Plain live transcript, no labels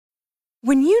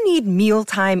When you need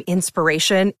mealtime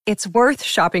inspiration, it's worth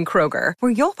shopping Kroger,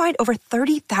 where you'll find over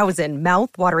 30,000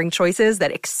 mouth-watering choices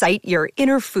that excite your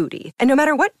inner foodie. And no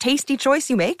matter what tasty choice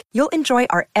you make, you'll enjoy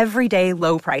our everyday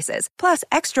low prices, plus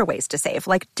extra ways to save,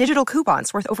 like digital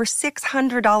coupons worth over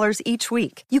 $600 each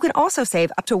week. You can also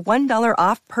save up to $1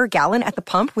 off per gallon at the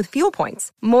pump with fuel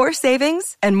points. More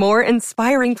savings and more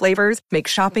inspiring flavors make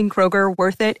shopping Kroger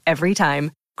worth it every time.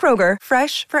 Kroger,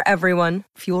 fresh for everyone.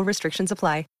 Fuel restrictions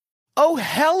apply. Oh,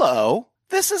 hello.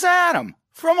 This is Adam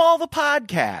from all the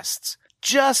podcasts.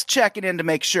 Just checking in to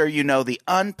make sure you know the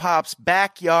Unpops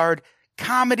Backyard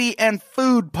Comedy and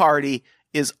Food Party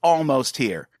is almost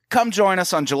here. Come join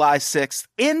us on July 6th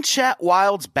in Chet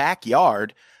Wild's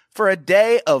backyard for a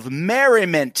day of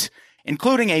merriment,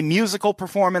 including a musical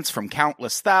performance from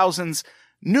Countless Thousands,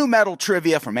 new metal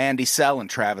trivia from Andy Sell and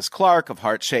Travis Clark of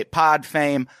Heart-Shaped Pod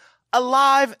fame, a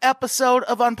live episode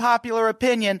of Unpopular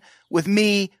Opinion with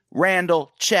me,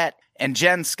 Randall, Chet, and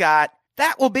Jen Scott.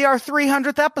 That will be our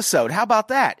 300th episode. How about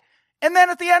that? And then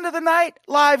at the end of the night,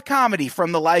 live comedy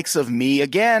from the likes of me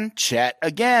again, Chet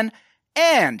again,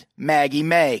 and Maggie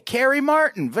May, Carrie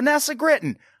Martin, Vanessa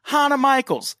Gritton, Hannah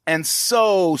Michaels, and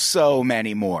so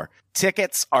many more.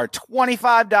 Tickets are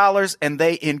 $25 and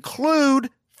they include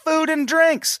food and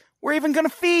drinks. We're even going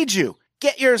to feed you.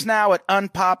 Get yours now at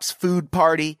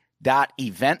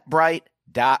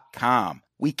unpopsfoodparty.eventbrite.com.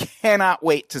 We cannot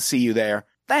wait to see you there.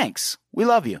 Thanks. We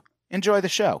love you. Enjoy the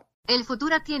show. El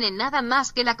futuro tiene nada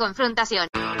más que la confrontación.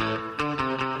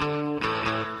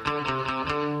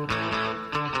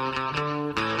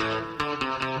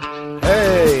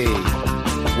 Hey,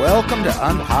 welcome to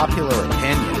Unpopular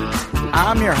Opinion.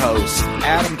 I'm your host,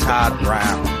 Adam Todd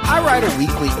Brown. I write a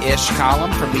weekly-ish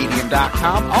column for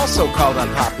Medium.com, also called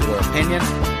Unpopular Opinion.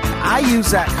 I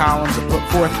use that column to put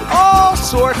forth all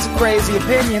sorts of crazy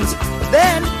opinions.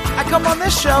 Then I come on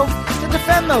this show to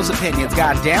defend those opinions,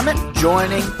 goddammit.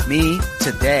 Joining me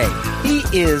today, he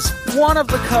is one of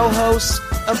the co-hosts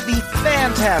of the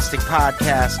fantastic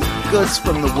podcast, Goods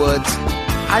from the Woods.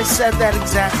 I said that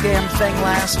exact damn thing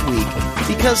last week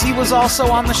because he was also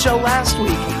on the show last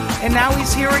week, and now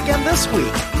he's here again this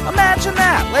week. Imagine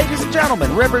that, ladies and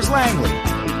gentlemen, Rivers Langley.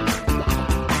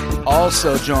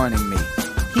 Also joining me,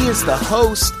 he is the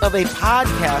host of a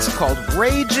podcast called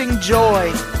Raging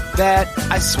Joy that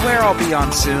I swear I'll be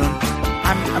on soon.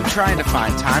 I'm trying to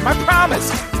find time. I promise.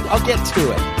 I'll get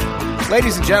to it.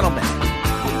 Ladies and gentlemen,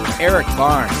 Eric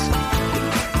Barnes.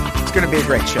 It's going to be a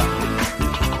great show.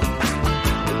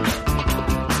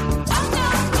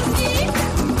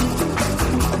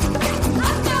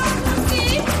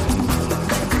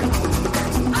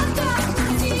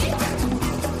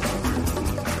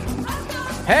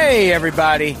 Hey,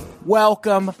 everybody.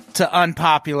 Welcome to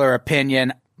Unpopular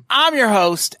Opinion. I'm your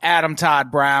host, Adam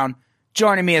Todd Brown.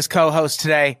 Joining me as co-host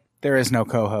today, there is no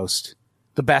co-host.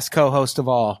 The best co-host of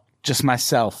all, just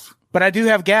myself. But I do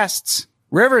have guests.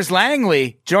 Rivers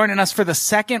Langley joining us for the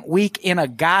second week in a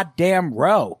goddamn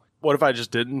row. What if I just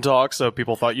didn't talk so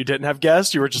people thought you didn't have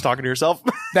guests? You were just talking to yourself?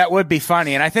 That would be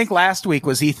funny. And I think last week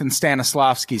was Ethan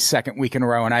Stanislavski's second week in a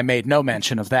row, and I made no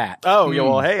mention of that. Oh, yeah,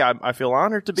 well, hey, I feel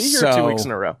honored to be here 2 weeks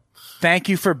in a row. Thank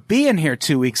you for being here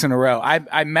 2 weeks in a row. I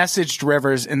messaged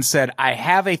Rivers and said, I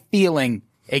have a feeling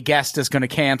a guest is going to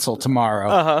cancel tomorrow.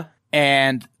 Uh-huh.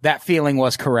 And that feeling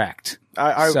was correct.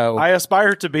 I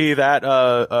aspire to be that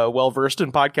well-versed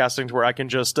in podcasting to where I can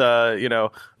just,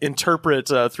 interpret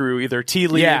through either tea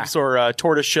leaves or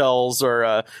tortoise shells or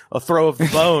a throw of the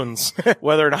bones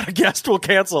whether or not a guest will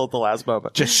cancel at the last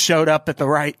moment. Just showed up at the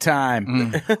right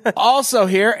time. Also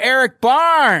here, Eric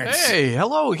Barnes. Hey,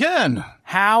 hello again.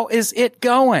 How is it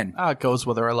going? It goes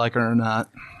whether I like it or not.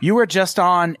 You were just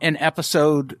on an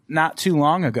episode not too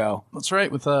long ago. That's right,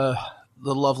 with the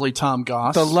lovely Tom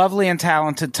Goss. The lovely and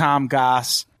talented Tom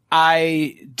Goss.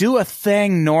 I do a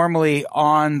thing normally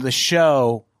on the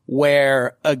show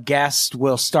where a guest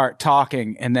will start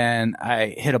talking and then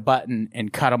I hit a button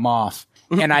and cut them off.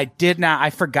 And I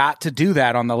forgot to do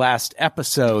that on the last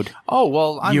episode. Oh,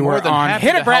 well, I'm more than happy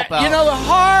to help out. You know, the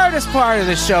hardest part of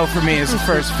the show for me is the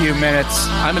first few minutes.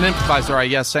 I'm an improviser, I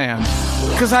yes and.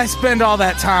 Because I spend all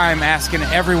that time asking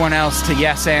everyone else to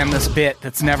yes and this bit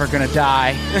that's never going to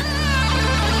die.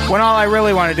 When all I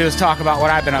really want to do is talk about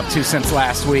what I've been up to since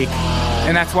last week.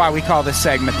 And that's why we call this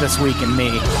segment This Week in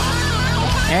Me.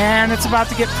 And it's about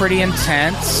to get pretty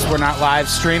intense. We're not live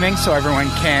streaming, so everyone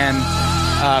can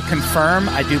confirm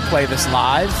I do play this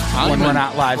live when we're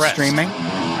not live streaming.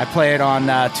 I play it on 2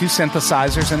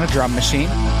 synthesizers and a drum machine.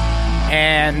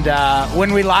 And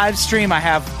when we live stream, I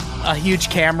have a huge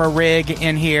camera rig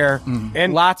in here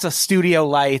and lots of studio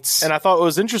lights. And I thought what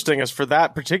was interesting is for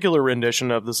that particular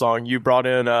rendition of the song, you brought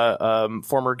in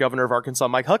former governor of Arkansas,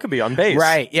 Mike Huckabee, on bass.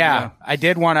 Right, yeah. I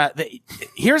did want to...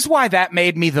 Here's why that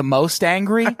made me the most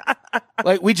angry.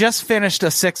 Like, we just finished a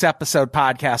 6-episode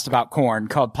podcast about Korn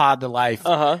called Pod to Life.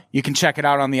 You can check it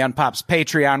out on the Unpops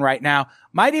Patreon right now.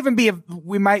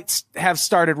 We might have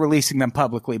started releasing them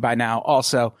publicly by now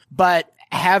also. But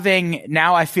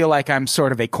now I feel like I'm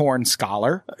sort of a Korn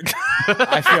scholar.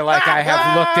 I feel like I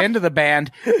have looked into the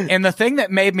band. And the thing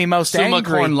that made me most angry...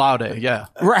 Summa Korn Laude, yeah.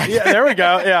 Right. Yeah, there we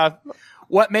go, yeah.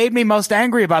 What made me most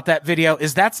angry about that video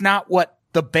is that's not what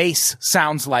the bass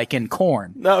sounds like in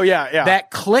Korn. Oh, yeah.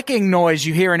 That clicking noise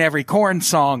you hear in every Korn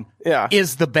song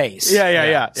is the bass.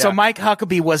 Yeah. So Mike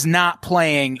Huckabee was not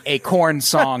playing a Korn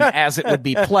song as it would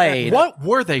be played. What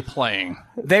were they playing?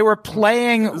 They were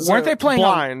playing, weren't they playing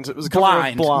Blind? It was a cover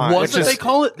of Blind. What did they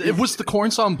call it? It was the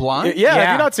Korn song Blind? Yeah,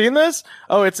 have you not seen this?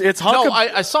 Oh, it's Huckabee. No,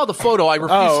 I saw the photo. I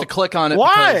refused to click on it.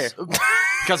 Why?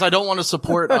 Because I don't want to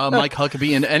support Mike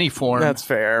Huckabee in any form. That's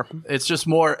fair. It's just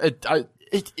more...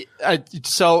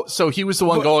 So he was the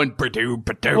one going ba-doo.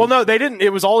 Well, no, they didn't.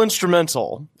 It was all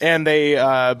instrumental, and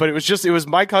but it was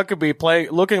Mike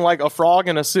Huckabee looking like a frog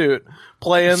in a suit,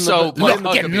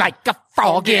 looking like a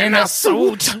frog in a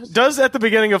suit. Does at the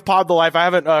beginning of Pod the Life? I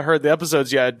haven't heard the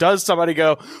episodes yet. Does somebody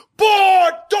go "Boy,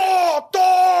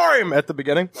 time" at the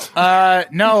beginning?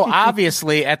 No,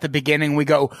 obviously at the beginning we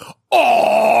go,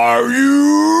 "Are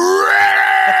you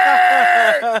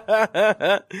ready?"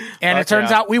 And it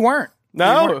turns out we weren't.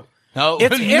 No.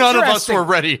 It's none of us were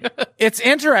ready. It's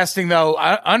interesting, though.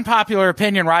 Unpopular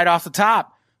opinion right off the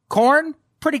top. Korn,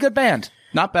 pretty good band.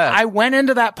 Not bad. I went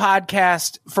into that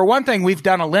podcast. For one thing, we've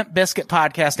done a Limp Bizkit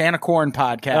podcast and a Korn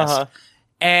podcast.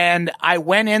 And I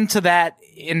went into that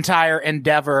entire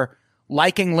endeavor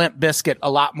liking Limp Bizkit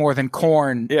a lot more than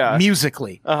Korn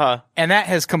musically. And that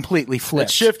has completely flipped.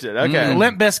 It shifted. Okay.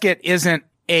 Limp Bizkit isn't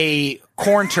a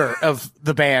corner of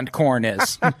the band Korn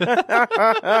is.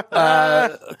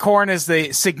 Korn is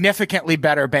the significantly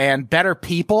better band, better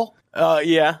people.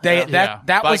 That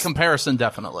by was comparison,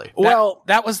 definitely.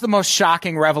 That was the most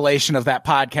shocking revelation of that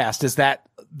podcast, is that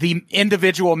the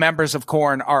individual members of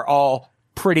Korn are all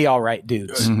pretty all right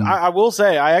dudes. I will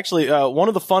say, I actually, one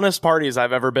of the funnest parties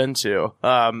I've ever been to,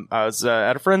 I was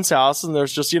at a friend's house, and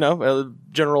there's just, a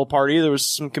general party. There was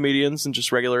some comedians and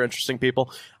just regular interesting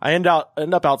people. I end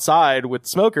up outside with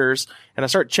smokers, and I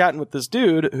start chatting with this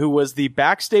dude who was the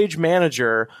backstage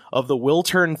manager of the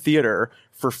Wiltern Theater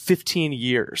for 15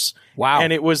 years. Wow.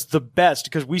 And it was the best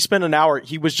because we spent an hour.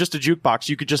 He was just a jukebox.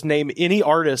 You could just name any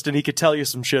artist and he could tell you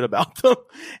some shit about them.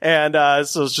 And,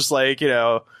 so it's just like,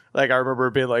 like I remember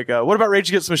being like, what about Rage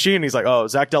Against the Machine? And he's like, oh,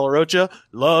 Zach De La Rocha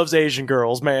loves Asian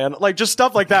girls, man. Like just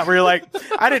stuff like that where you're like,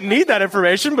 I didn't need that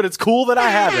information, but it's cool that I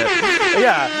have it.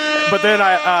 Yeah. But then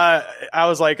I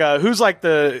was like, who's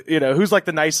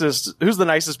the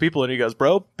nicest people? And he goes,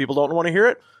 bro, people don't want to hear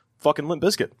it. Fucking Limp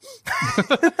Bizkit.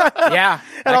 Yeah.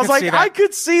 And I was like, I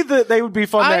could see that they would be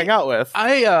fun to hang out with.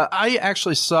 I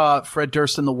actually saw Fred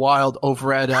Durst in the wild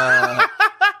over at,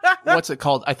 what's it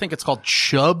called? I think it's called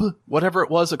Chub, whatever it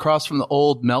was, across from the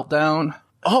old Meltdown.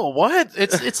 Oh, what?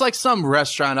 It's like some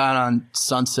restaurant out on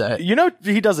Sunset.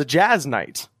 He does a jazz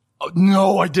night. Oh,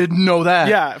 no, I didn't know that.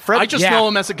 Yeah, I just know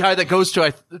him as a guy that goes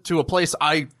to a place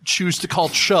I choose to call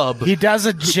Chub. He does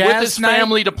a jazz with his night.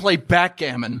 family to play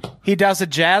backgammon. He does a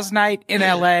jazz night in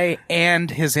LA,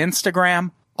 and his Instagram,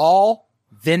 all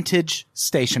vintage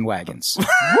station wagons.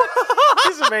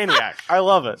 He's a maniac. I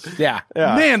love it. Yeah.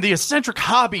 Man, the eccentric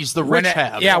hobbies the rich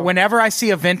have. Yeah, whenever I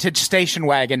see a vintage station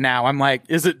wagon now, I'm like,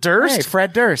 is it Durst? Hey,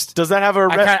 Fred Durst. Does that have a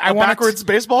backwards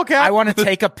baseball cap? I want to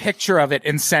take a picture of it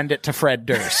and send it to Fred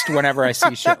Durst whenever I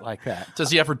see shit like that.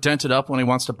 Does he ever dent it up when he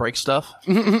wants to break stuff?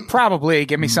 Probably.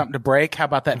 Give me something to break. How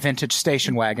about that vintage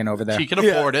station wagon over there? He can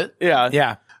afford it.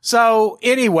 Yeah. So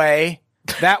anyway,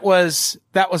 that was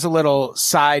a little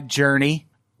side journey.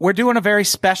 We're doing a very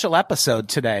special episode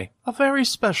today. A very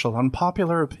special,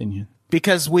 unpopular opinion.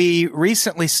 Because we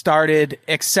recently started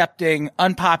accepting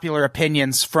unpopular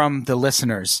opinions from the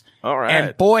listeners. All right.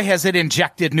 And boy, has it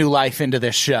injected new life into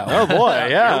this show. Oh boy,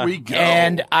 yeah. Here we go.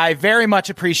 And I very much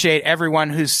appreciate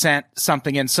everyone who's sent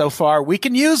something in so far. We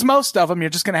can use most of them. You're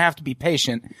just going to have to be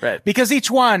patient. Right. Because each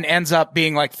one ends up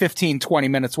being like 15, 20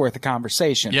 minutes worth of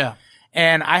conversation. Yeah.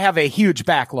 And I have a huge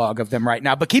backlog of them right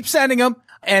now, but keep sending them.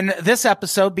 And this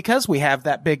episode, because we have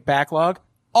that big backlog,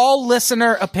 all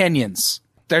listener opinions.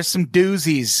 There's some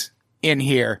doozies in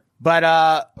here,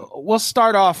 but we'll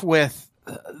start off with,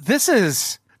 this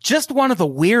is just one of the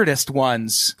weirdest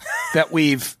ones that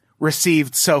we've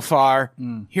received so far.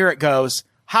 Here it goes.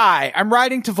 Hi, I'm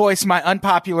writing to voice my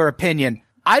unpopular opinion.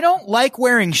 I don't like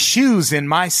wearing shoes in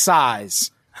my size.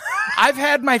 I've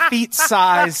had my feet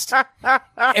sized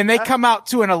and they come out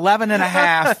to an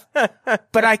 11.5,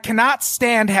 but I cannot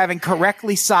stand having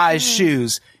correctly sized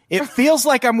shoes. It feels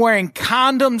like I'm wearing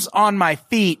condoms on my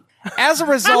feet. As a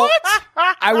result,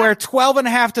 I wear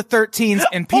 12.5 to 13s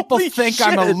and people think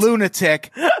I'm a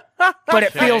lunatic, but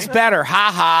it feels better.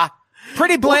 Ha ha.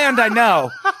 Pretty bland, I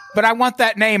know, but I want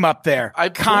that name up there.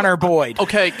 Connor Boyd.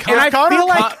 Okay, and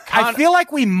I feel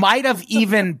like we might have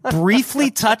even briefly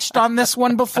touched on this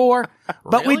one before,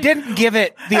 but we didn't give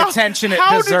it the attention it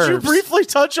deserves. How did you briefly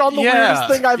touch on the weirdest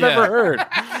thing I've ever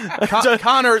heard?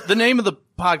 Connor, the name of the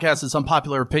podcast is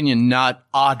Unpopular Opinion, not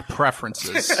Odd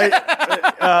Preferences.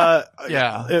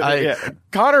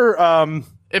 Connor,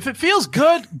 if it feels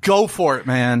good, go for it,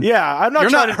 man. Yeah, I'm not.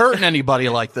 You're not hurting anybody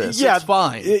like this. Yeah, it's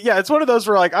fine. Yeah, it's one of those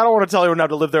where like I don't want to tell anyone how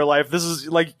to live their life. This is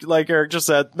like Eric just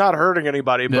said, not hurting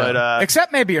anybody, but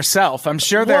except maybe yourself. I'm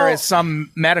sure there is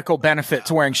some medical benefit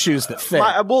to wearing shoes that fit.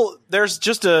 There's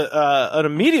just an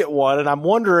immediate one, and I'm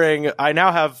wondering. I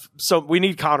now have we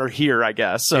need Connor here, I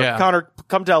guess. So Connor,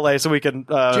 come to LA so we can.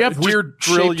 Do you have weird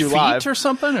drill you feet live or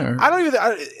something? Or? I don't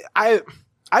even.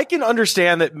 I can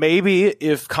understand that maybe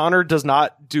if Connor does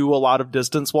not do a lot of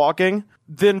distance walking,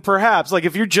 then perhaps, like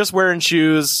if you're just wearing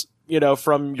shoes,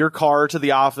 from your car to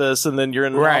the office and then you're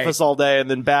in the office all day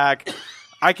and then back,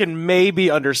 I can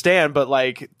maybe understand, but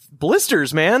like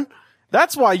blisters, man.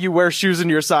 That's why you wear shoes in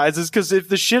your size, is because if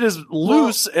the shit is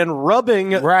loose and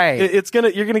rubbing, you're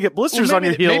gonna get blisters on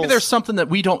your heels. Maybe there's something that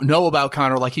we don't know about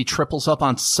Connor, like he triples up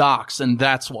on socks, and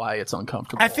that's why it's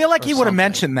uncomfortable. I feel like he would have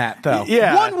mentioned that, though.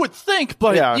 Yeah, one would think,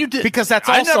 but you did, because that's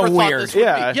also weird.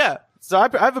 Yeah. So I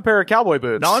have a pair of cowboy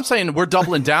boots. No, I'm saying we're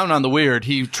doubling down on the weird.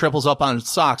 He triples up on his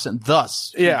socks, and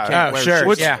thus,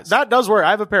 that does work. I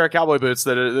have a pair of cowboy boots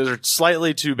that are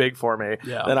slightly too big for me.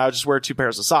 Yeah. Then I would just wear 2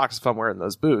 pairs of socks if I'm wearing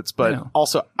those boots. But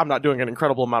also, I'm not doing an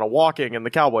incredible amount of walking in the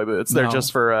cowboy boots. They're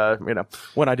just for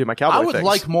when I do my cowboy. I would things.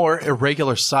 like more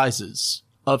irregular sizes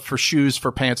for shoes,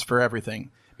 for pants, for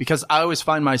everything, because I always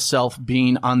find myself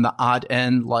being on the odd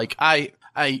end. Like I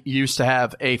used to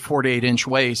have a 48-inch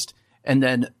waist. And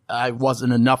then I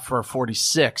wasn't enough for a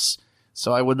 46.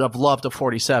 So I would have loved a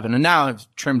 47. And now I've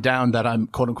trimmed down that I'm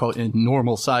quote unquote in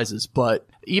normal sizes. But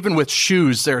even with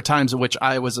shoes, there are times in which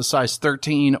I was a size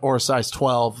 13 or a size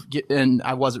 12 and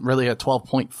I wasn't really a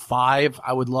 12.5.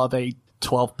 I would love a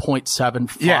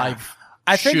 12.75. Yeah.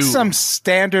 I think some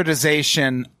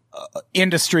standardization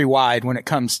industry wide when it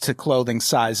comes to clothing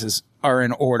sizes are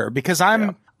in order, because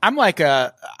I'm like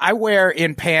I wear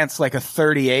in pants like a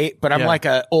 38, but I'm like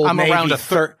a old Navy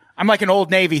I'm like an Old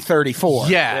Navy 34.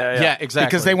 Yeah, exactly.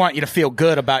 Because they want you to feel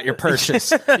good about your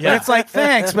purchase. And it's like,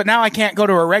 thanks, but now I can't go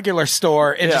to a regular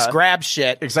store and just grab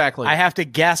shit. Exactly. I have to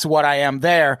guess what I am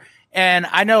there. And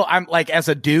I know I'm like, as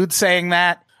a dude saying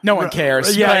that, no one cares.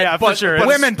 For sure. But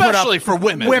women especially for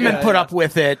women. Women put up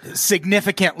with it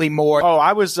significantly more. Oh,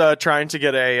 I was trying to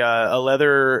get a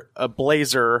leather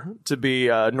blazer to be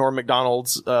Norm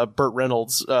Macdonald's Burt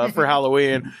Reynolds for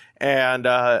Halloween, and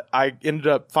I ended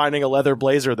up finding a leather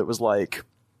blazer that was like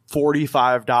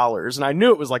 $45, and I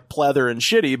knew it was like pleather and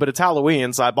shitty, but it's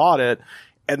Halloween, so I bought it.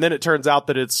 And then it turns out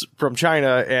that it's from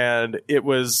China, and it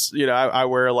was, I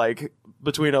wear like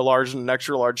between a large and an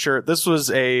extra large shirt. This was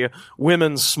a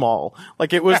women's small.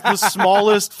 Like it was the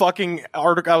smallest fucking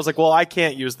article. I was like, well, I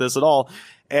can't use this at all.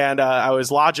 And I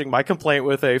was lodging my complaint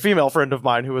with a female friend of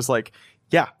mine who was like,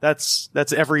 yeah, that's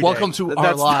every day. Welcome to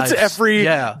our lives. That's every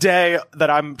day that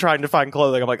I'm trying to find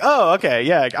clothing. I'm like, oh, okay,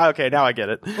 now I get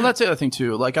it. Well, that's the other thing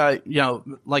too. Like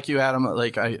like you, Adam,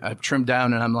 like I've trimmed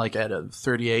down and I'm like at a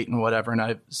 38 and whatever, and I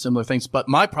have similar things. But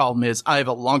my problem is I have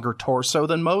a longer torso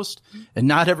than most, and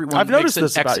not everyone I've noticed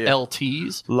makes this about you.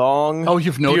 XLTs. Long,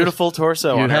 you've noticed? Beautiful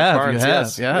torso. You on have, Barnes.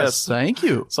 you have. Yes. Thank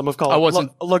you. Some have called it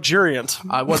luxuriant.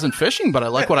 I wasn't fishing, but I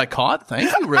like what I caught. Thank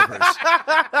you, Rivers.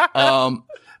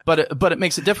 But it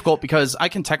makes it difficult because I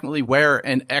can technically wear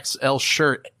an XL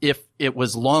shirt if it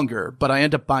was longer, but I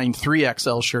end up buying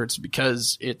 3XL shirts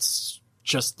because it's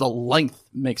just the length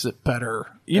makes it better.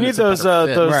 You need those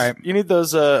you need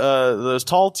those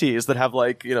tall tees that have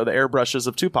like, the airbrushes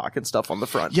of Tupac and stuff on the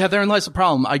front. Yeah, therein lies the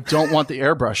problem. I don't want the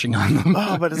airbrushing on them.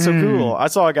 Oh, but it's so cool. I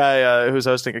saw a guy who's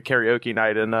hosting a karaoke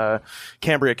night in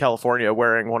Cambria, California,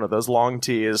 wearing one of those long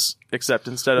tees, except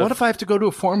instead of... What if I have to go to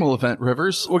a formal event,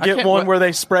 Rivers? We'll get one where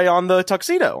they spray on the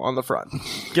tuxedo on the front.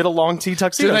 Get a long tee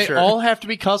tuxedo shirt. Do they all have to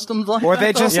be custom? Or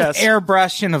they just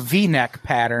airbrush in a V-neck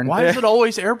pattern? Why is it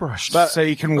always airbrushed? But So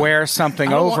you can wear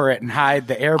something over it and hide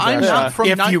the airbrush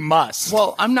if you must.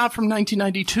 Well, I'm not from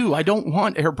 1992. I don't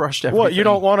want airbrushed everything. What, you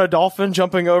don't want a dolphin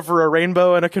jumping over a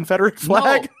rainbow and a Confederate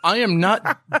flag? No, I am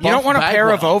not. You don't want a pair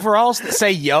of overalls that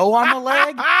say "Yo" on the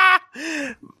leg?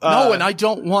 No, and I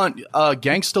don't want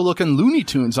gangsta-looking Looney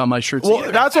Tunes on my shirts. Well,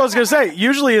 either. that's what I was gonna say.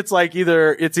 Usually, it's like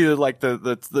either like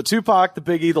the Tupac, the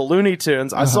Biggie, the Looney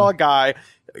Tunes. I saw a guy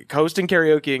hosting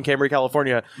karaoke in Cambria,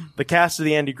 California. The cast of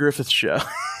the Andy Griffith Show.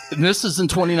 And this is in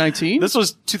 2019. This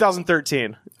was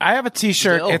 2013. I have a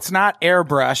T-shirt. Still. It's not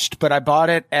airbrushed, but I bought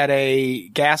it at a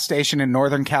gas station in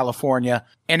Northern California,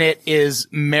 and it is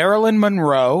Marilyn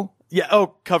Monroe. Yeah.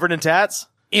 Oh, covered in tats.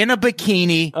 In a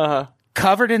bikini,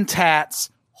 covered in tats,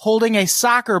 holding a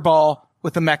soccer ball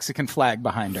with a Mexican flag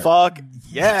behind her. Fuck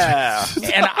yeah!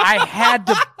 And I had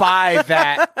to buy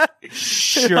that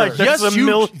shirt. Like,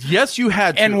 Yes, you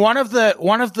had to. And one of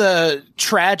the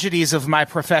tragedies of my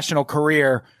professional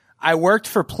career, I worked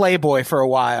for Playboy for a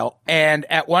while, and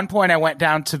at one point I went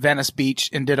down to Venice Beach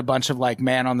and did a bunch of like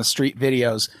man on the street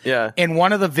videos. Yeah. In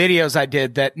one of the videos I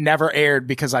did that never aired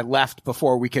because I left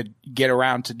before we could get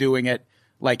around to doing it,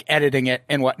 like editing it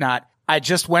and whatnot, I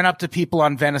just went up to people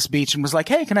on Venice Beach and was like,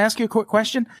 "Hey, can I ask you a quick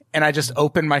question?" And I just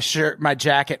opened my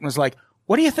jacket and was like,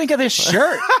 "What do you think of this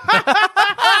shirt?"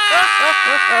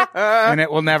 And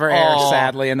it will never air,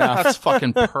 sadly enough. That's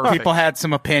fucking perfect. People had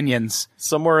some opinions.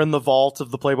 Somewhere in the vault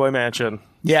of the Playboy Mansion.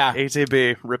 Yeah.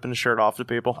 ATB ripping his shirt off to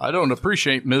people. I don't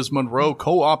appreciate Ms. Monroe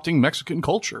co-opting Mexican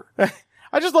culture.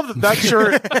 I just love that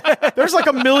shirt. There's like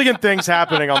a million things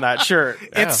happening on that shirt.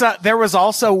 It's there was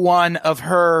also one of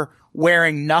her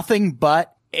wearing nothing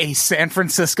but a San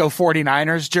Francisco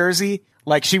 49ers jersey.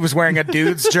 Like she was wearing a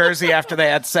dude's jersey after they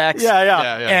had sex.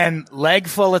 Yeah. And leg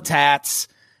full of tats.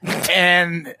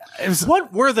 And it was,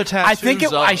 What were the tattoos? I think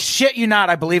I shit you not,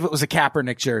 I believe it was a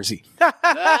Kaepernick jersey.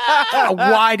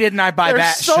 Why didn't I buy There's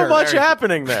that so shirt? much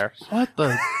happening there. What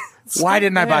the? Why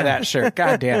didn't I buy that shirt?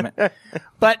 God damn it.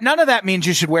 But none of that means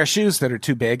you should wear shoes that are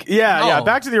too big. Yeah. No.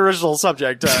 Back to the original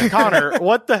subject. Connor,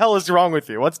 what the hell is wrong with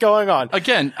you? What's going on?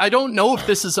 Again, I don't know if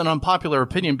this is an unpopular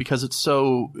opinion because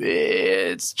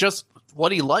it's just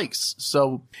what he likes.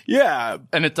 So, Yeah.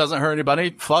 and it doesn't hurt anybody.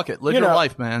 Fuck it. Live You your know-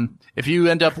 life, man. If you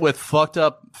end up with fucked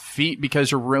up feet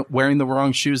because you're wearing the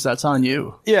wrong shoes, that's on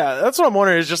you. Yeah, that's what I'm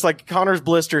wondering is just like Connor's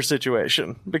blister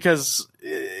situation because,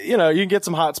 you know, you can get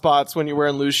some hot spots when you're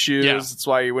wearing loose shoes. Yeah. It's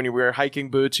why when you wear hiking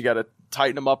boots, you got to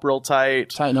tighten them up real tight.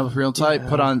 Tighten up real tight.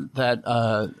 Put on that,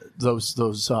 those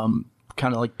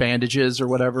kind of like bandages or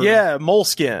whatever. Yeah,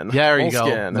 moleskin. Yeah, there you go.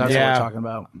 Moleskin. That's Yeah. what we're talking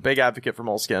about. Big advocate for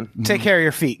moleskin. Take care of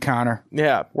your feet, Connor.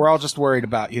 Yeah. We're all just worried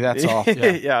about you. That's all.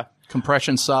 Yeah.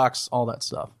 Compression socks, all that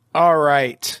stuff. All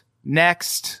right.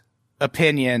 Next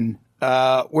opinion.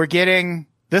 We're getting,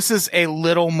 this is a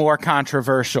little more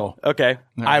controversial, Okay.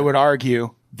 I would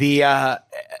argue.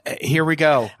 Here we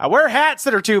go. I wear hats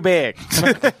that are too big.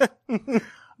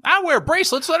 I wear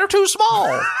bracelets that are too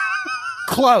small.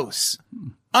 Close.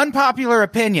 Unpopular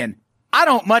opinion. I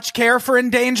don't much care for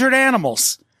endangered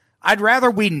animals. I'd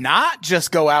rather we not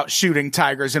just go out shooting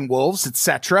tigers and wolves,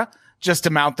 etc., just to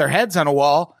mount their heads on a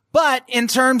wall. But in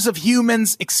terms of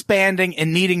humans expanding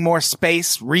and needing more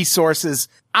space, resources,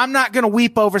 I'm not going to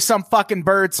weep over some fucking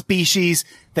bird species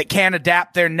that can't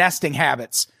adapt their nesting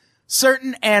habits.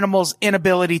 Certain animals'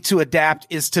 inability to adapt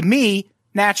is, to me,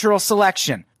 natural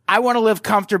selection. I want to live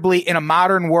comfortably in a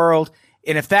modern world,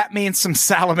 and if that means some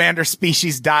salamander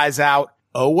species dies out,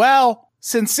 oh well.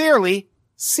 Sincerely,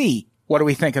 C. What do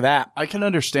we think of that? I can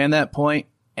understand that point,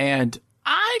 and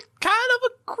I kind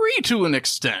of agree to an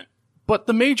extent. But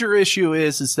the major issue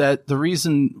is that the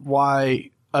reason why,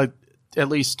 at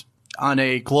least on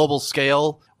a global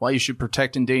scale, why you should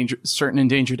protect certain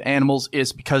endangered animals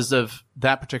is because of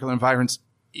that particular environment's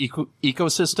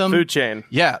ecosystem. Food chain.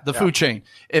 Yeah, the food chain.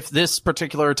 If this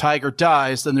particular tiger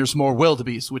dies, then there's more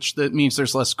wildebeest, which that means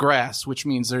there's less grass, which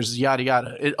means there's yada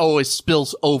yada. It always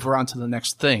spills over onto the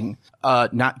next thing.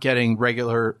 Not getting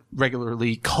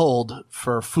regularly culled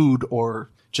for food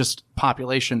or just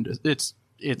population.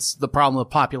 It's the problem of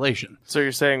population. So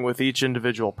you're saying with each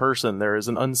individual person, there is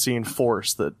an unseen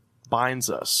force that binds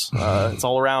us. It's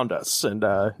all around us. And,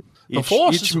 The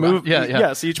force each is move, yeah.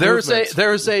 yes, each there's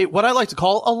movement. a what I like to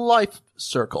call a life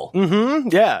circle,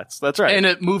 Yeah, that's right. and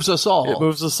it moves us all. It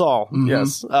moves us all.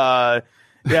 Yes.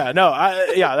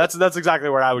 That's exactly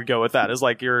where I would go with that. Is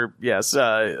like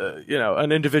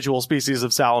an individual species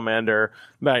of salamander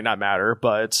might not matter,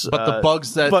 but the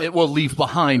bugs that it will leave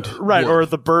behind, right, would. or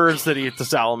the birds that eat the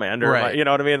salamander, Right. like, you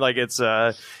know what I mean? Like it's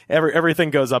everything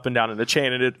goes up and down in the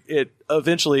chain, and it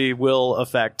eventually will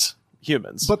affect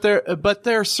humans. But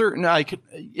there are certain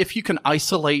if you can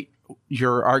isolate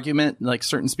your argument, like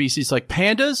certain species, like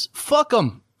pandas, fuck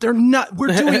them. They're not,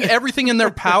 we're doing everything in their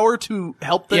power to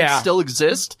help them still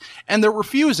exist, and they're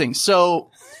refusing. So,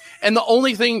 and the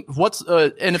only thing,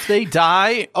 and if they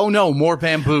die, oh no, more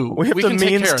bamboo. We have to can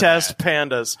take means care of test that.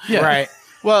 pandas. Yeah. Right.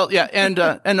 Well, yeah, and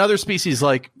other species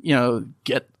like,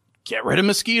 get rid of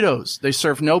mosquitoes. They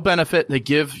serve no benefit. They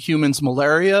give humans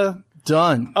malaria.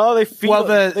 Done. Oh, they feed.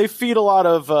 They feed a lot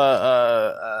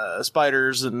of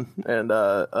spiders and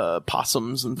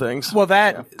possums and things.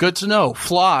 Well, good to know.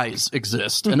 Flies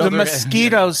exist. The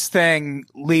mosquitoes thing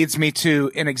leads me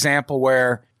to an example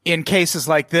where, in cases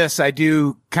like this, I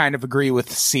do kind of agree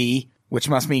with C, which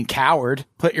must mean coward.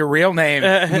 Put your real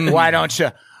name. Why don't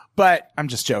you? But I'm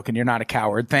just joking. You're not a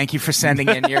coward. Thank you for sending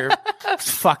in your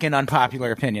fucking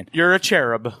unpopular opinion. You're a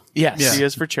cherub. Yes. C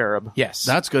is for cherub. Yes.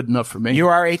 That's good enough for me. You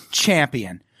are a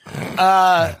champion.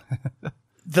 The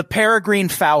peregrine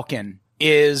falcon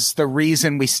is the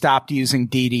reason we stopped using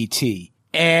DDT.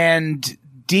 And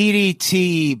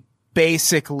DDT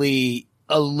basically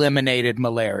eliminated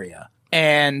malaria.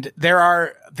 And there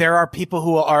are people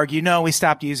who will argue, no, we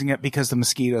stopped using it because the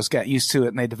mosquitoes got used to it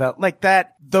and they developed like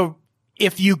that.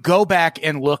 If you go back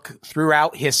and look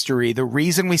throughout history, the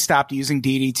reason we stopped using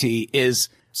DDT is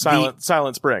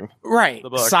Silent Spring. Right.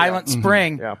 The book, Silent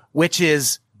Spring, Yeah. which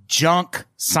is junk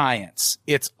science.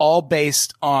 It's all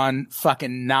based on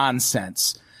fucking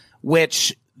nonsense,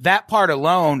 which that part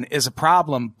alone is a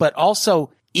problem. But also,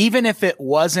 even if it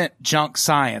wasn't junk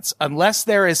science, unless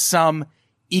there is some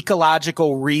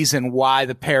ecological reason why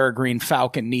the peregrine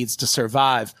falcon needs to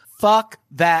survive, fuck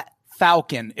that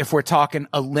falcon if we're talking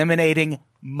eliminating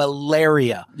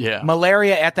malaria. Yeah.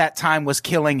 Malaria at that time was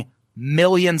killing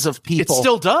millions of people. It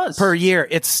still does. Per year.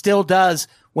 It still does.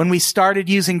 When we started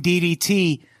using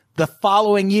DDT, the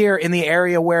following year in the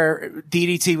area where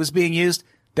DDT was being used,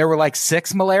 there were like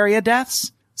 6 malaria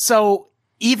deaths. So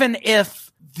even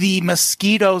if the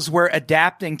mosquitoes were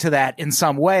adapting to that in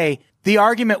some way, the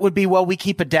argument would be, well, we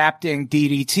keep adapting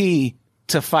DDT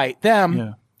to fight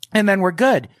them and then we're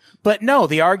good. But no,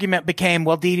 the argument became,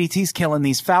 well, DDT's killing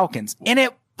these falcons. And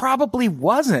it probably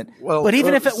wasn't. Well, but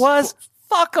even if it was,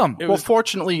 fuck them. Well,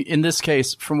 fortunately, in this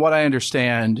case, from what I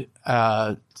understand,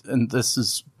 and this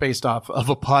is based off of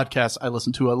a podcast I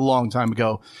listened to a long time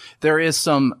ago, there is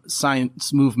some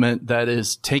science movement that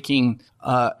is taking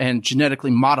and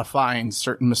genetically modifying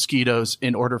certain mosquitoes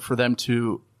in order for them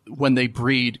to, when they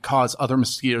breed, cause other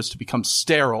mosquitoes to become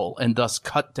sterile and thus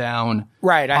cut down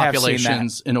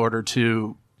populations in order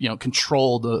to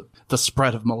control the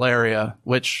spread of malaria,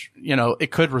 which, it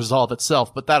could resolve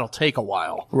itself, but that'll take a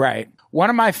while. Right.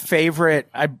 One of my favorite,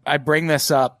 I bring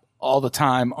this up all the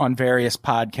time on various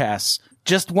podcasts.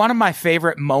 Just one of my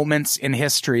favorite moments in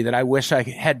history that I wish I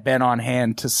had been on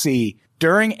hand to see.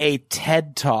 During a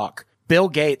TED Talk, Bill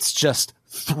Gates just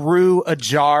threw a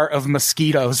jar of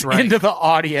mosquitoes into the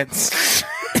audience.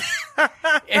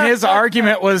 And his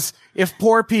argument was, if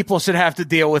poor people should have to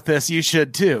deal with this, you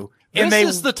should too. And this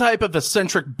is the type of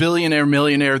eccentric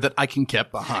millionaire that I can get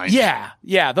behind. Yeah.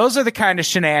 Yeah. Those are the kind of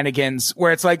shenanigans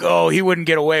where it's like, oh, he wouldn't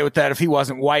get away with that if he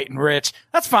wasn't white and rich.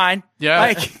 That's fine.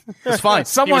 Yeah. It's fine.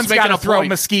 Someone's got to throw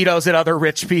mosquitoes at other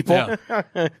rich people.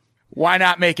 Yeah. Why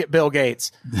not make it Bill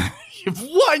Gates?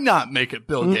 Why not make it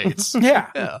Bill Gates?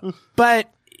 Yeah.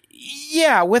 But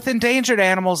yeah, with endangered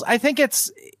animals, I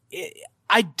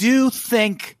do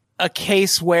think a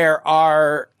case where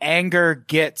our anger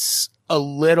gets a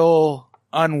little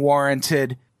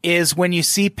unwarranted is when you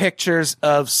see pictures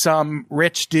of some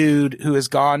rich dude who has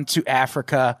gone to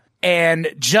Africa and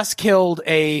just killed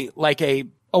a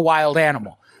wild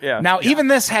animal. Yeah. Now, even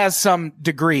this has some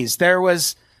degrees. There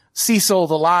was Cecil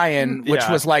the lion, which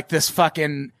was like this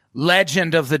fucking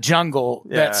legend of the jungle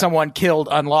that someone killed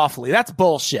unlawfully. That's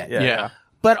bullshit. Yeah.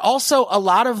 But also a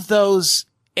lot of those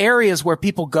areas where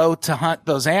people go to hunt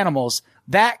those animals,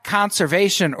 that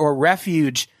conservation or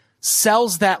refuge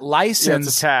sells that license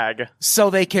it's a tag so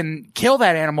they can kill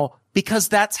that animal because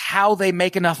that's how they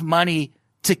make enough money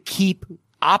to keep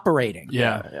operating.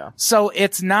 Yeah. So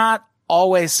it's not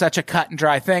always such a cut and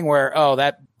dry thing where, oh,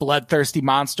 that bloodthirsty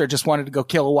monster just wanted to go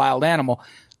kill a wild animal.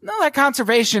 No, that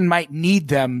conservation might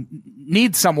need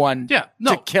someone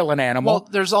to kill an animal. Well,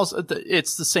 there's also,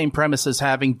 it's the same premise as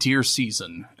having deer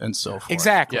season and so forth.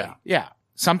 Exactly. Yeah.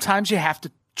 Sometimes you have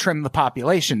to trim the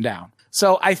population down.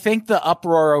 So I think the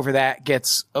uproar over that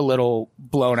gets a little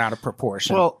blown out of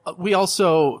proportion. Well, we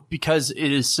also, because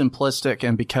it is simplistic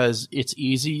and because it's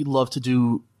easy, love to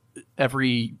do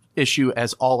every issue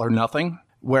as all or nothing.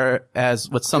 Whereas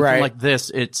with something like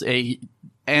this, it's a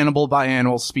animal by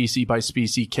animal, species by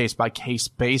species, case by case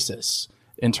basis.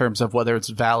 in terms of whether it's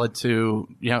valid to,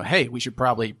 hey, we should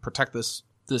probably protect this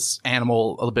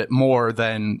animal a little bit more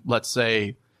than, let's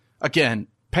say, again,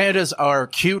 pandas are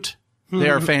cute. They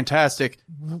are fantastic.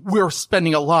 We're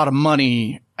spending a lot of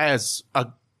money as a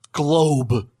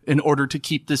globe in order to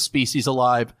keep this species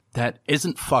alive that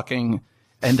isn't fucking,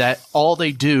 and that all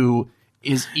they do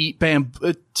is eat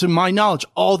bamboo. To my knowledge,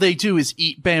 all they do is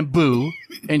eat bamboo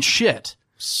and shit.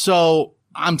 So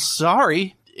I'm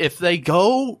sorry if they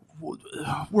go.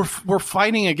 We're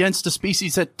fighting against a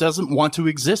species that doesn't want to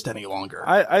exist any longer.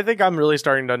 I think I'm really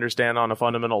starting to understand on a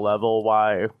fundamental level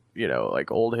why, like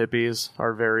old hippies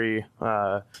are very,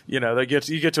 you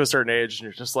get to a certain age and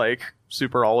you're just like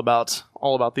super all about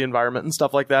the environment and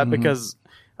stuff like that. Mm-hmm. Because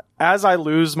as I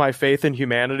lose my faith in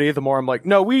humanity, the more I'm like,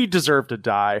 no, we deserve to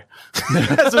die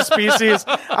as a species.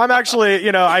 I'm actually,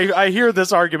 I hear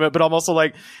this argument, but I'm also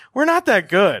like, we're not that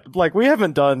good. Like, we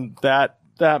haven't done that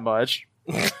much.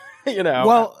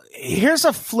 Well, here's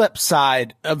a flip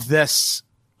side of this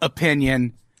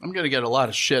opinion. I'm going to get a lot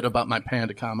of shit about my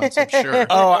panda comments, I'm sure.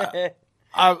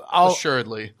 I'll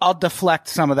assuredly. I'll deflect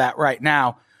some of that right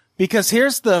now, because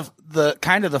here's the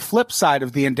kind of the flip side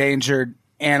of the endangered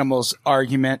animals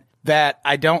argument that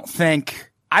I don't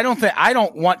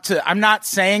want to. I'm not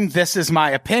saying this is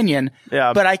my opinion,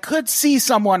 but I could see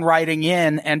someone writing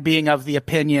in and being of the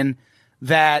opinion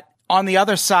that on the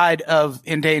other side of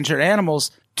endangered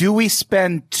animals, do we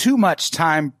spend too much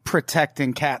time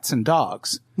protecting cats and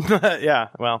dogs? Yeah,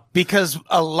 well. Because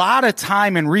a lot of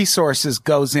time and resources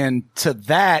goes into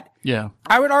that. Yeah.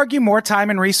 I would argue more time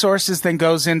and resources than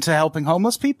goes into helping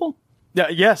homeless people. Yeah,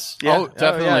 yes. Yeah. Oh,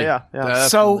 definitely. Yeah.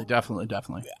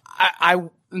 Definitely. I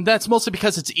that's mostly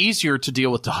because it's easier to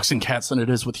deal with dogs and cats than it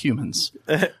is with humans.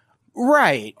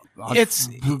 Right. It's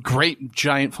great,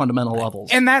 giant fundamental levels.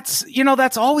 And that's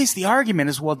always the argument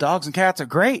is, well, dogs and cats are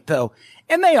great though.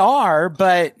 And they are,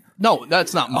 but no,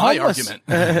 that's not my argument.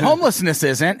 Homelessness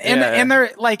isn't. And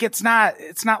they're like, it's not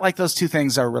like those two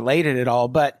things are related at all,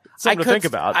 but something to think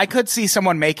about. I could see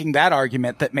someone making that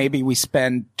argument that maybe we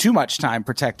spend too much time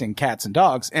protecting cats and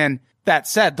dogs. And that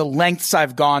said, the lengths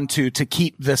I've gone to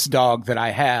keep this dog that I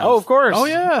have. Oh, of course. Oh,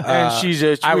 yeah. And she's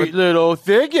a sweet little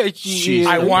thing.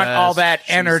 I want all that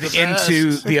entered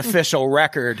into the official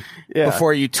record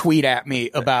before you tweet at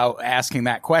me about asking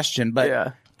that question.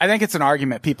 But I think it's an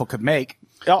argument people could make.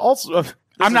 Also,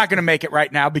 I'm not going to make it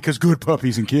right now because good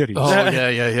puppies and kitties. Oh,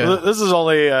 yeah. This is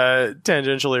only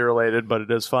tangentially related, but it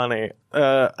is funny.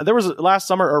 There was last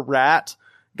summer a rat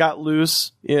got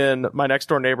loose in my next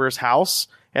door neighbor's house,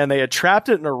 and they had trapped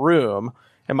it in a room.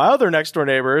 And my other next door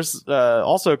neighbors,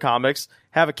 also comics,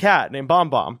 have a cat named Bomb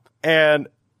Bomb. And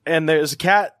there's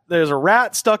a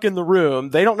rat stuck in the room.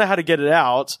 They don't know how to get it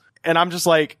out. And I'm just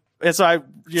like, and so I,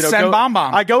 send Bomb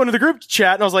Bomb. I go into the group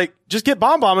chat and I was like, just get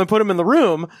Bomb Bomb and put him in the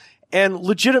room. And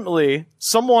legitimately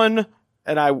someone,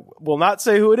 and I will not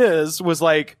say who it is, was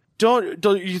like, don't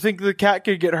you think the cat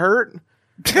could get hurt?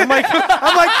 I'm like,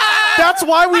 that's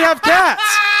why we have cats.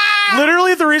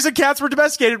 Literally, the reason cats were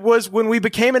domesticated was when we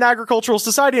became an agricultural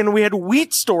society and we had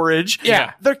wheat storage.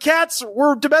 Yeah. The cats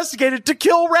were domesticated to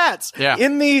kill rats. Yeah.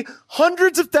 In the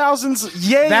hundreds of thousands,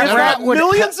 That rat would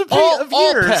millions of all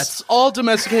years. Pets, all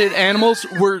domesticated animals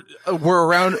were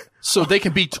around so they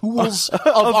can be tools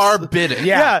of our bidding.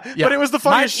 Yeah. But it was the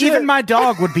funniest shit. Even my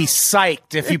dog would be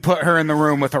psyched if you put her in the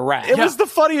room with a rat. It was the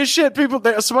funniest shit.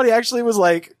 Somebody actually was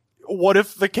like, what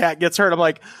if the cat gets hurt? I'm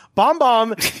like, Bomb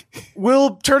Bomb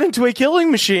will turn into a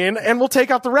killing machine and will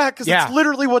take out the rat because it's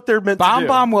literally what they're meant to do. Bomb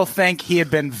Bomb will think he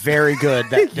had been very good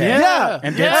that day.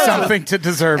 And did something to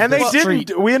deserve and this they didn't.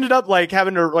 treat. We ended up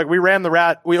having to, we ran the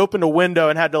rat, we opened a window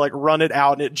and had to run it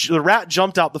out, and the rat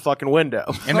jumped out the fucking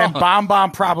window. And then Bomb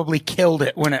Bomb probably killed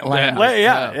it when it landed.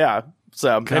 Yeah.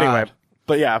 So anyway,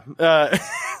 but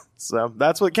so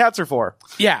that's what cats are for.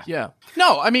 Yeah.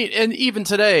 No, I mean, and even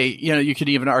today, you could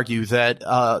even argue that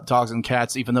dogs and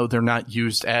cats, even though they're not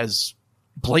used as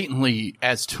blatantly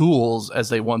as tools as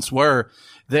they once were,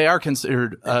 they are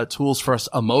considered tools for us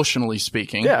emotionally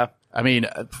speaking. Yeah. I mean,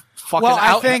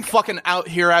 fucking out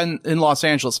here in Los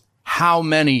Angeles, how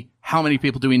many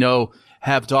people do we know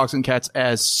have dogs and cats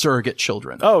as surrogate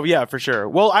children? Oh, yeah, for sure.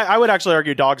 Well, I would actually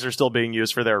argue dogs are still being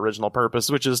used for their original purpose,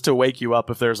 which is to wake you up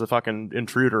if there's a fucking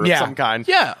intruder of some kind.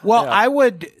 Yeah. Well, I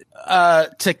would,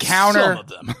 to counter... Some of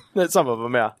them. Some of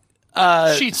them, yeah.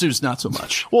 Shih Tzus, not so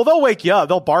much. Well, they'll wake you up.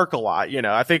 They'll bark a lot.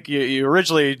 I think you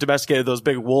originally domesticated those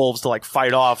big wolves to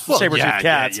fight off saber-toothed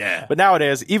cats. Yeah. But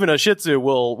nowadays, even a Shih Tzu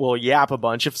will yap a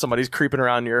bunch if somebody's creeping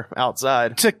around your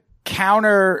outside. To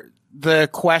counter the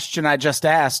question I just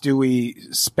asked, do we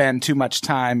spend too much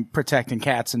time protecting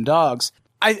cats and dogs?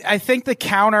 I think the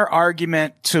counter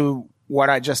argument to what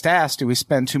I just asked, do we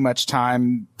spend too much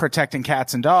time protecting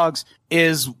cats and dogs,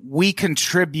 is we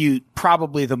contribute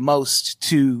probably the most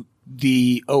to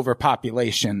the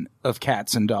overpopulation of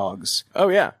cats and dogs. Oh,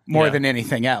 yeah. More than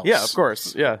anything else. Yeah, of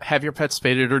course. Yeah. Have your pet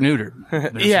spaded or neutered.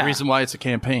 There's a reason why it's a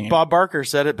campaign. Bob Barker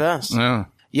said it best. Yeah.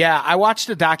 Yeah, I watched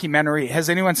a documentary. Has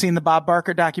anyone seen the Bob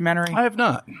Barker documentary? I have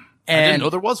not. I And didn't know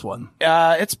there was one.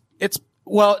 it's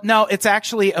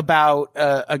actually about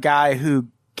a guy who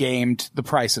gamed The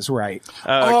Price is Right.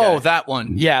 Oh, that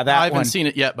one. Yeah, that I haven't one. seen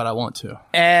it yet, but I want to.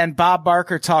 And Bob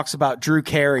Barker talks about Drew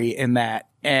Carey in that,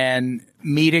 and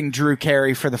meeting Drew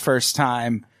Carey for the first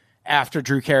time after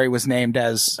Drew Carey was named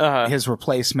as his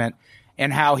replacement,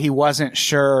 and how he wasn't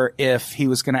sure if he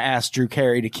was going to ask Drew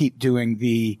Carey to keep doing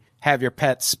the have your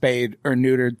pet spayed or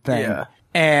neutered thing. Yeah.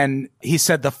 And he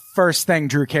said the first thing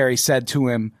Drew Carey said to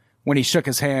him when he shook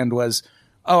his hand was,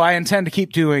 "Oh, I intend to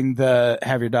keep doing the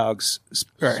have your dogs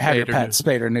or have your pet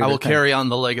spayed or neutered. I will thing." carry on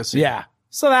the legacy. Yeah.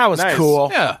 So that was Nice. cool.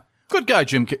 Yeah. Good guy,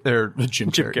 Jim Carrey.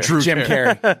 Drew Jim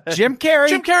Carrey. Carrey. Jim Carrey.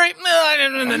 Jim Carrey.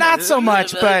 No. Not so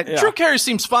much, but Drew Carey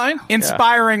seems fine.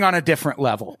 inspiring on a different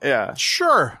level. Yeah.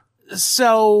 Sure.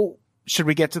 So, should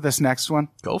we get to this next one?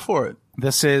 Go for it.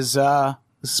 This is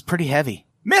pretty heavy.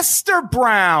 Mr.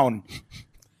 Brown.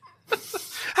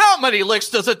 How many licks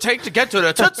does it take to get to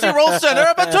the Tootsie Roll center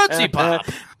of a Tootsie Pop?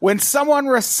 When someone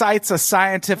recites a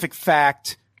scientific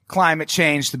fact, climate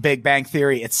change, the Big Bang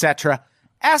Theory, etc.,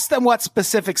 ask them what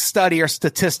specific study or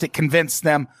statistic convinced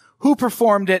them, who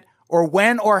performed it, or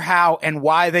when or how and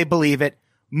why they believe it.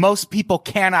 Most people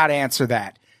cannot answer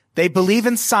that. They believe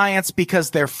in science because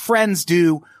their friends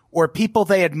do or people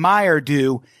they admire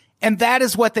do, and that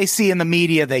is what they see in the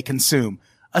media they consume.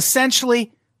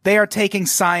 Essentially, they are taking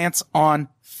science on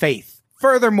faith.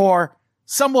 Furthermore,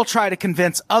 some will try to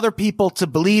convince other people to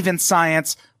believe in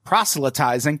science,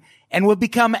 proselytizing, and would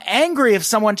become angry if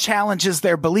someone challenges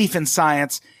their belief in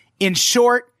science. In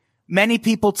short, many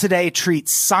people today treat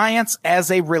science as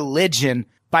a religion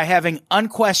by having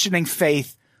unquestioning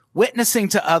faith, witnessing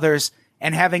to others,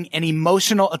 and having an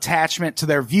emotional attachment to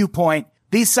their viewpoint.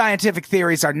 These scientific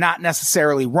theories are not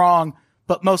necessarily wrong,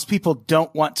 but most people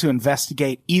don't want to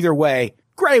investigate either way.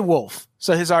 Grey Wolf.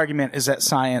 So his argument is that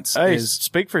science Hey, is...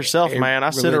 speak for yourself, a man.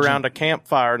 I sit religion. around a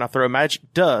campfire and I throw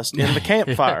magic dust in the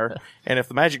campfire. And if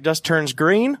the magic dust turns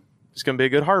green, it's going to be a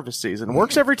good harvest season. It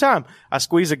works every time. I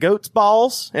squeeze a goat's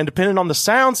balls, and depending on the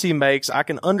sounds he makes, I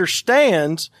can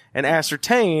understand and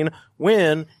ascertain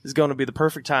when is going to be the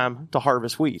perfect time to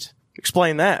harvest wheat.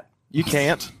 Explain that. You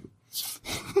can't.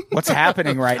 What's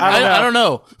happening right now? I don't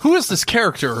know. Who is this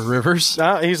character, Rivers?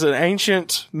 He's an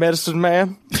ancient medicine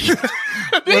man.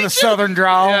 With a southern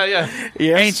drawl. Yeah.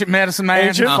 Yes. Ancient medicine man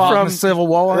Ancient who fought in from the Civil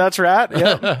War. That's right.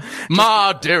 Yeah.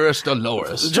 My dearest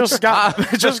Dolores. just got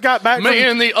back Me from,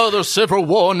 and the other Civil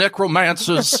War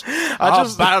necromancers are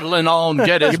battling on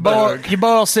Gettysburg. You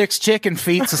boil 6 chicken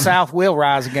feet, the South will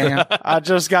rise again. I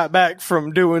just got back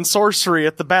from doing sorcery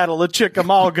at the Battle of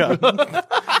Chickamauga.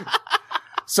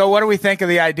 So what do we think of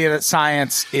the idea that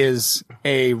science is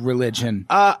a religion?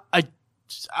 I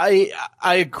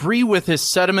agree with his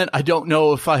sentiment. I don't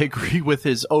know if I agree with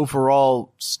his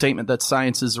overall statement that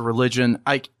science is a religion.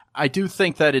 I do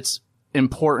think that it's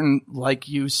important, like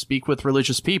you speak with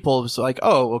religious people. It's like,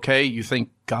 oh, okay, you think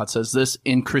God says this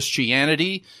in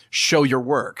Christianity? Show your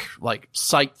work, like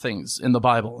cite things in the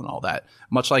Bible and all that.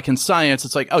 Much like in science,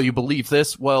 it's like, oh, you believe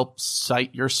this? Well,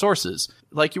 cite your sources.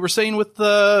 Like you were saying with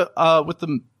the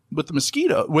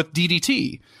mosquito, with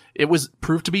DDT, it was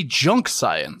proved to be junk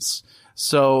science.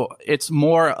 So it's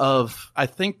more of, I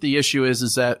think the issue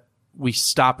is that we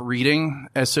stop reading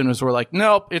as soon as we're like,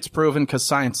 nope, it's proven because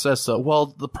science says so.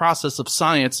 Well, the process of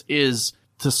science is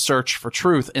to search for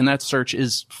truth, and that search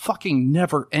is fucking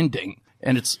never ending.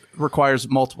 And it requires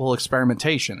multiple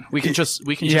experimentation. We can just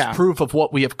prove of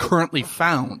what we have currently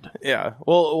found. Yeah.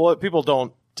 Well, what people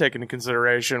don't take into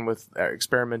consideration with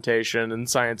experimentation and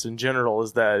science in general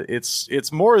is that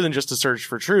it's more than just a search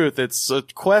for truth. It's a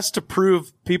quest to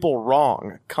prove people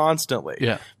wrong constantly.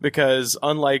 Yeah. Because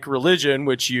unlike religion,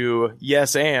 which you're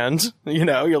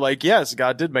like, yes,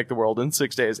 God did make the world in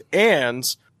 6 days,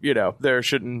 and there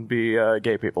shouldn't be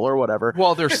gay people or whatever.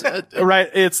 Well, there's right.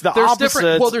 It's the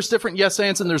opposite. There's different yes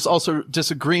ands, and there's also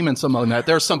disagreements among that.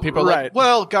 There's some people right. like,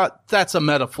 well, God, that's a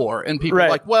metaphor, and people are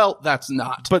like, well, that's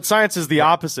not. But science is the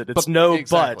opposite. It's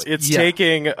but. It's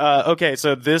taking. Okay,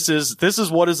 so this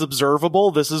is what is observable.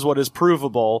 This is what is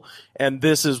provable, and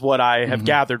this is what I have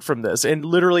gathered from this. And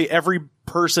literally every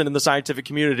person in the scientific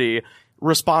community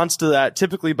responds to that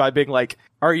typically by being like,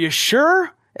 "Are you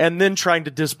sure?" And then trying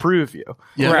to disprove you.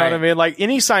 Yeah. You know what I mean? Like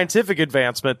any scientific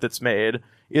advancement that's made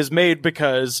is made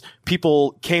because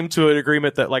people came to an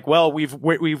agreement that like, well, we've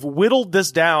whittled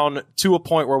this down to a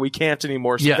point where we can't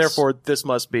anymore. So therefore this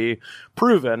must be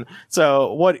proven.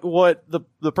 So what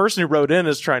the person who wrote in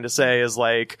is trying to say is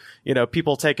like, you know,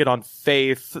 people take it on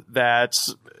faith that,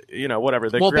 you know, whatever,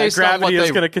 the gravity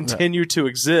is going to continue to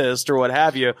exist or what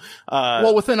have you.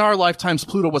 Well, within our lifetimes,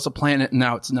 Pluto was a planet and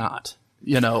now it's not.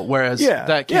 You know, whereas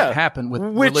that can't happen with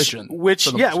religion. Which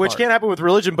can't happen with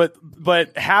religion,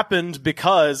 but happened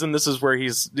because, and this is where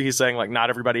he's saying like not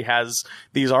everybody has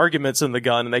these arguments in the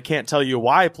gun and they can't tell you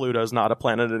why Pluto's not a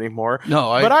planet anymore.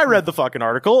 But I read the fucking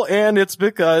article and it's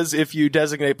because if you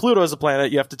designate Pluto as a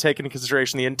planet, you have to take into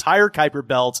consideration the entire Kuiper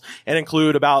Belt and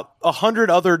include about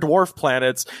 100 other dwarf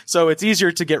planets. So it's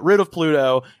easier to get rid of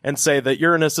Pluto and say that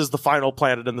Uranus is the final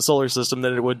planet in the solar system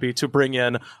than it would be to bring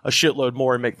in a shitload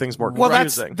more and make things more confusing.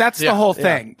 That's the whole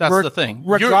thing. That's the thing.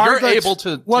 Regardless, you're able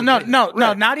to. Well, no,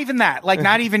 not even that. Like,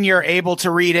 not even you're able to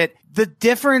read it. The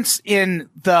difference in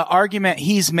the argument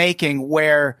he's making,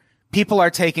 where people are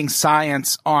taking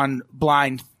science on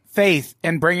blind faith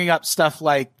and bringing up stuff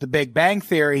like the Big Bang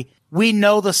Theory. We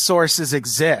know the sources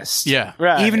exist. Yeah,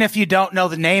 right. Even if you don't know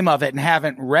the name of it and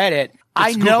haven't read it,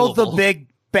 I know the Big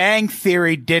Bang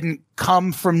Theory didn't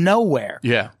come from nowhere.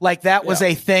 Yeah, like that was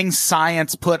a thing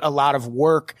science put a lot of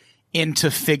work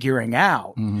into figuring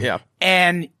out. Yeah.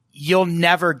 And you'll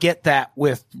never get that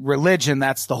with religion.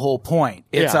 That's the whole point.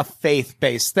 It's a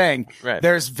faith-based thing. Right.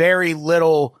 There's very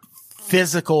little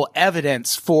physical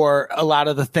evidence for a lot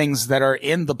of the things that are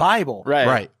in the Bible.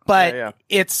 Right. But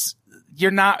that's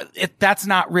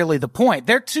not really the point.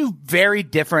 They're two very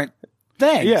different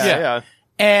things. Yeah.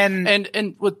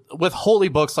 And with holy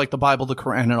books like the Bible, the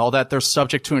Quran, and all that, they're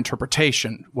subject to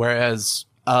interpretation. Whereas,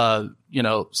 you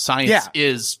know, science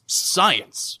is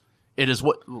science. It is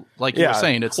what, like you were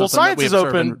saying, it's science that is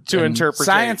open to interpretation.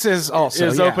 Science is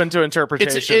also open to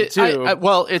interpretation too.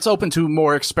 It's open to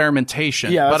more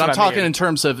experimentation. Yeah, but I'm talking mean.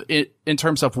 in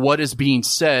terms of what is being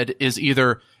said is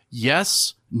either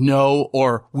yes, no,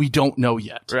 or we don't know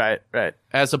yet. Right.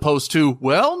 As opposed to,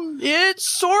 well, it's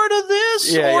sort of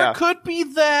this, or it could be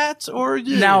that, or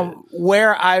now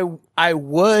where I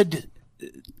would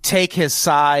take his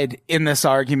side in this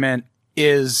argument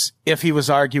is if he was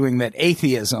arguing that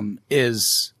atheism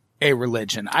is a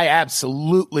religion. I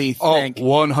absolutely think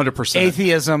 100%.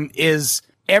 Atheism is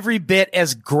every bit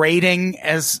as grating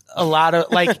as a lot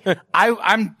of, like,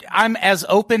 I'm as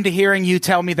open to hearing you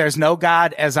tell me there's no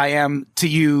God as I am to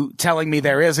you telling me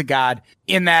there is a God,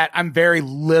 in that I'm very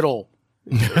little.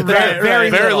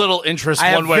 Very little interest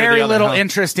one way or the other. I have very little huh?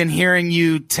 interest in hearing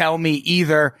you tell me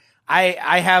either.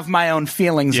 I have my own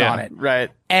feelings on it. Right.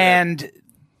 And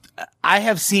I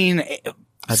have seen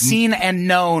and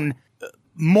known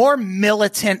more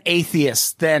militant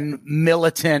atheists than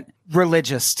militant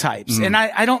religious types. And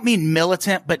I don't mean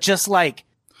militant, but just like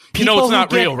people it's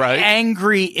not who get real, right?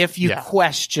 angry if you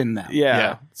question them.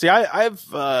 Yeah. See, I have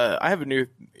a new,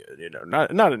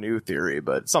 not a new theory,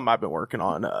 but something I've been working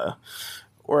on,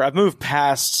 where I've moved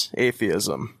past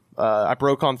atheism. I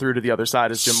broke on through to the other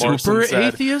side, as Jim Morrison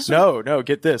said. Atheism? No,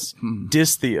 get this.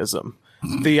 Dystheism.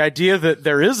 The idea that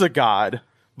there is a God,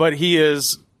 but he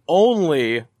is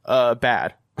only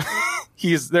bad.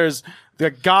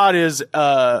 God is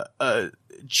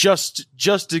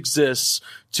just exists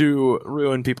to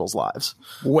ruin people's lives.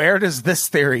 Where does this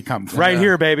theory come from? Right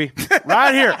here, baby.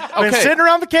 Right here. Been sitting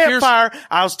around the campfire.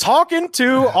 I was talking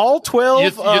to all 12.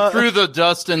 You threw the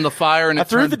dust in the fire and I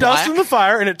threw the dust in the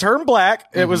fire and it turned black.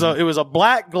 It was a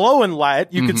black glowing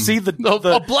light. You could see the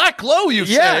a black glow. You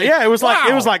say? Yeah. It was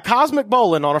like cosmic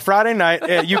bowling on a Friday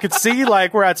night. You could see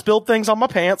like where I'd spilled things on my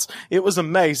pants. It was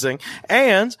amazing.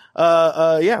 And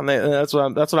that's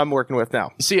what I'm working with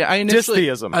now. See, I initially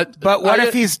Dystheism. But what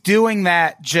if he's doing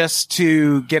that just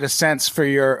to get a sense for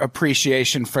your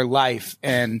appreciation for life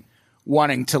and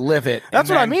wanting to live it?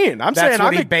 That's what I mean. I'm saying that's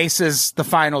what he bases the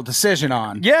final decision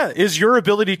on. Yeah, is your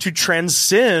ability to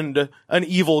transcend an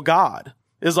evil God.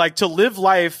 Is like to live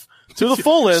life to the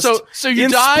fullest. So you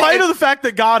in die spite of the fact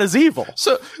that God is evil.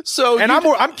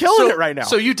 I'm killing it right now.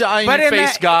 So you die and you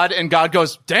face God, and God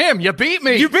goes, "Damn, you beat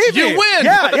me. You beat me. You win."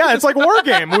 Yeah. It's like a war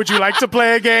game. Would you like to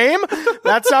play a game?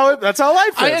 That's how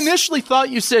life is. I initially thought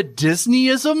you said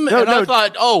Disneyism, I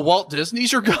thought, oh, Walt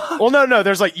Disney's your God. Well, no.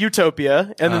 There's like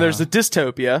utopia, and then there's the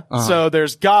dystopia. So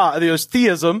there's God. There's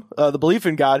theism, the belief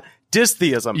in God.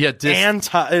 Distheism. Yeah,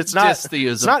 it's not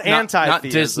distheism. It's not anti-theism. Not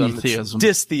Disney-theism. It's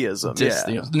distheism.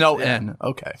 Distheism. Yeah. No N.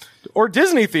 Okay. Or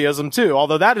Disney theism too,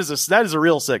 although that is a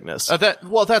real sickness.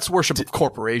 That's worship of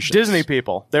corporations. Disney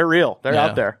people, they're real. They're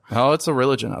out there. Oh, it's a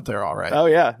religion out there, all right. Oh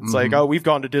yeah, it's like, oh, we've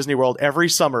gone to Disney World every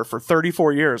summer for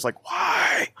 34 years. Like,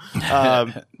 why?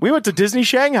 We went to Disney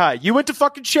Shanghai. You went to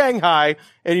fucking Shanghai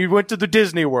and you went to the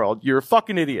Disney World. You're a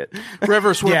fucking idiot.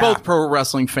 Rivers, we're both pro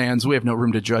wrestling fans. We have no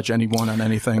room to judge anyone on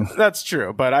anything. That's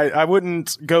true, but I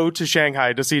wouldn't go to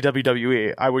Shanghai to see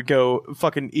WWE. I would go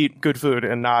fucking eat good food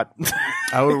and not.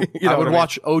 I would, I would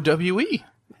watch OWE.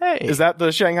 Hey, is that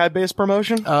the Shanghai-based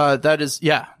promotion? That is,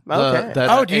 yeah.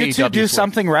 Okay. Do you two do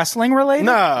something wrestling related?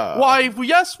 No. Why,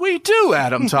 yes, we do,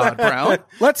 Adam Todd Brown.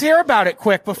 Let's hear about it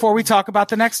quick before we talk about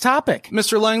the next topic.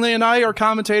 Mr. Langley and I are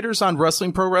commentators on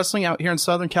Wrestling Pro Wrestling out here in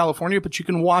Southern California, but you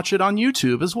can watch it on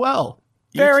YouTube as well.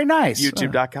 Very nice.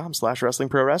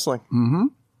 YouTube.com/WrestlingProWrestling. Mm-hmm.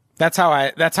 That's how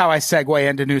I segue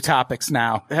into new topics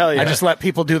now. Hell yeah. I just let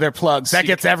people do their plugs. That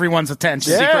gets everyone's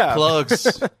attention. Secret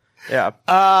plugs. Yeah.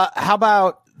 How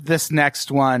about this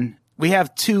next one? We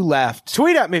have 2 left.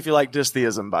 Tweet at me if you like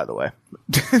distheism, by the way.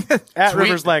 At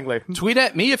Rivers Langley. Tweet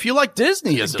at me if you like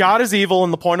Disneyism. God is evil,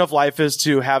 and the point of life is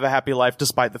to have a happy life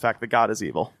despite the fact that God is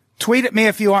evil. Tweet at me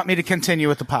if you want me to continue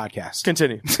with the podcast.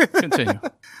 Continue. Continue.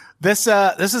 This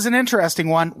is an interesting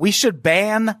one. We should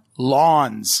ban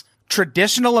lawns.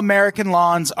 Traditional American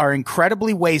lawns are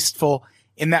incredibly wasteful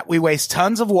in that we waste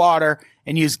tons of water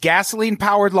and use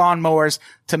gasoline-powered lawnmowers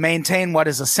to maintain what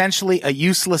is essentially a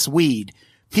useless weed.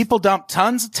 People dump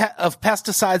tons of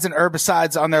pesticides and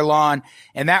herbicides on their lawn,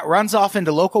 and that runs off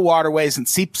into local waterways and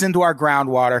seeps into our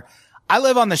groundwater. I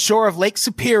live on the shore of Lake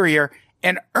Superior,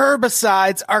 and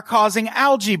herbicides are causing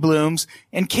algae blooms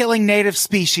and killing native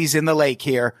species in the lake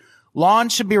here.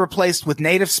 Lawns should be replaced with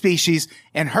native species,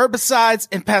 and herbicides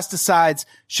and pesticides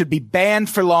should be banned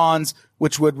for lawns,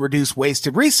 which would reduce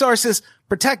wasted resources,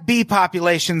 protect bee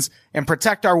populations, and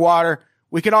protect our water.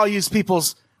 We could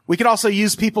also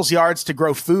use people's yards to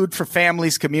grow food for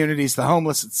families, communities, the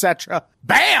homeless, etc.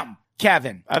 Bam!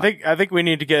 Kevin. I think we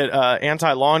need to get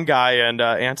anti-lawn guy and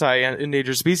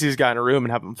anti-endangered species guy in a room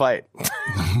and have them fight.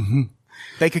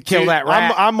 They could kill that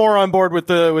rat. I'm more on board with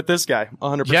this guy,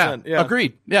 100%. Yeah,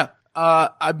 agreed. Yeah.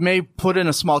 I may put in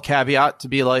a small caveat to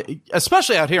be like,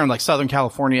 especially out here in like Southern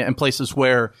California and places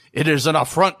where it is an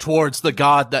affront towards the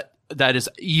God that is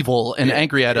evil and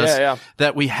angry at us,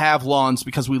 that we have lawns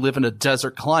because we live in a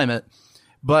desert climate.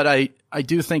 But I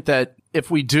do think that if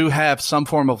we do have some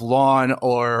form of lawn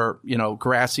or,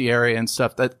 grassy area and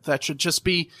stuff, that should just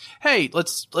be, hey,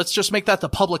 let's just make that the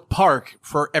public park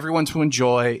for everyone to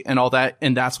enjoy and all that.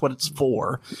 And that's what it's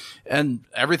for. And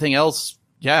everything else.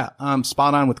 Yeah, I'm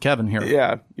spot on with Kevin here.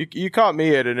 Yeah, you caught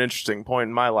me at an interesting point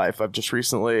in my life. I've just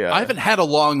recently... I haven't had a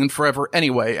lawn in forever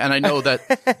anyway, and I know that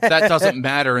that doesn't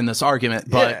matter in this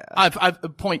argument, but the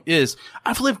point is,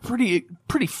 I've lived pretty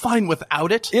fine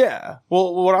without it. Yeah.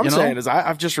 Well, what I'm saying is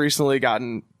I've just recently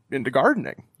gotten into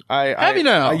gardening. Have you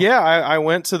now? I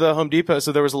went to the Home Depot,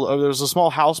 so there was a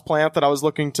small house plant that I was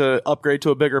looking to upgrade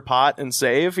to a bigger pot and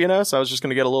save, so I was just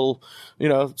going to get a little,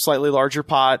 slightly larger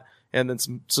pot. And then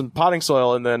some potting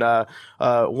soil, and then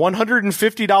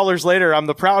 $150 later, I'm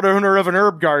the proud owner of an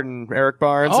herb garden, Eric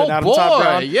Barnes and Adam Todd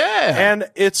Brown. Yeah.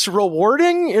 And it's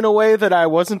rewarding in a way that I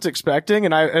wasn't expecting,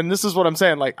 and this is what I'm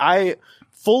saying. Like, I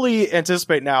fully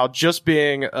anticipate now just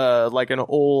being like an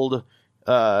old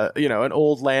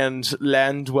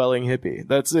land dwelling hippie.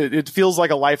 That's it. It feels like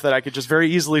a life that I could just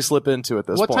very easily slip into at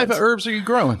this point. What type of herbs are you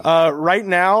growing? Right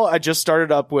now, I just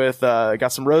started up with,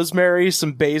 got some rosemary,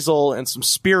 some basil, and some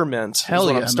spearmint. Hell is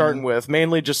what yeah, I'm starting with.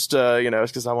 Mainly just,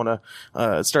 because I want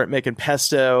to, start making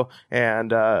pesto.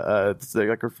 And, I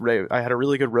had a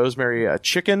really good rosemary,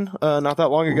 chicken, not that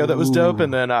long ago that was dope.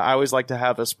 And then, I always like to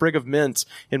have a sprig of mint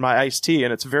in my iced tea,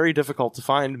 and it's very difficult to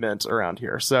find mint around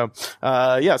here. So, so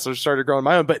I started growing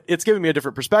my own, but it's giving me a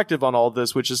different perspective on all of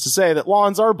this, which is to say that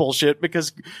lawns are bullshit,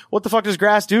 because what the fuck does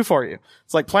grass do for you?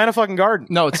 It's like plant a fucking garden.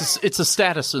 No, it's a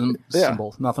status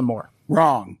symbol, nothing more.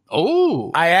 Wrong.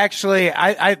 Oh, I actually,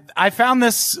 I found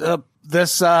this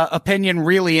opinion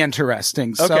really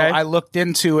interesting. So I looked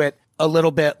into it a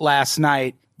little bit last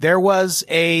night. There was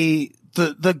the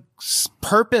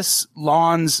purpose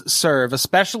lawns serve,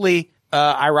 especially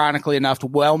ironically enough,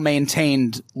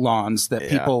 well-maintained lawns that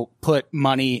people put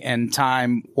money and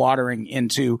time watering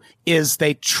into, is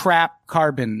they trap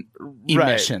carbon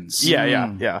emissions.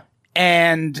 Yeah.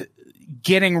 And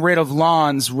getting rid of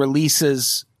lawns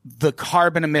releases the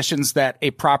carbon emissions that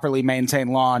a properly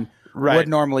maintained lawn would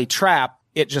normally trap.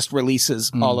 It just releases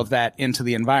all of that into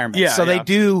the environment. They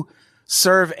do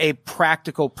serve a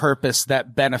practical purpose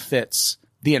that benefits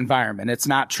the environment. It's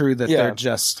not true that they're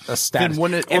just a status.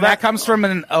 And that comes from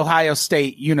an Ohio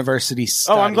State University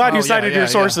study. Oh, I'm glad you cited your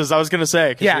sources. I was going to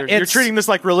say, 'cause you're treating this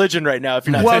like religion right now. If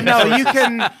you're not well, no, you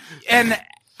can, and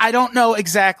I don't know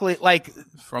exactly, like,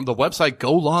 from the website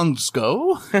Go Lawns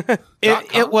Go?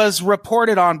 It was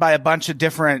reported on by a bunch of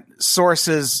different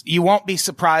sources. You won't be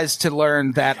surprised to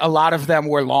learn that a lot of them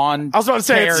were lawn I was about to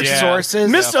say care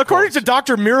sources. According to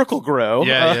Dr. Miracle Grow.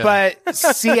 But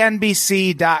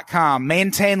CNBC.com,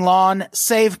 Maintain Lawn,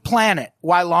 Save Planet,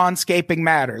 Why Lawnscaping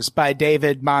Matters by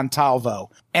David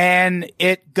Montalvo. And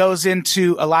it goes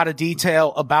into a lot of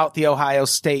detail about the Ohio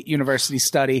State University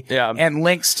study and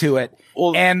links to it.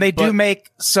 Well, and they do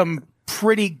make some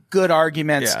pretty good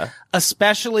arguments,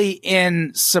 especially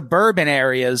in suburban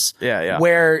areas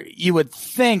where you would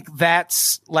think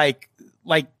that's like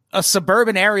a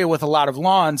suburban area with a lot of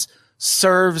lawns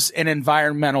serves an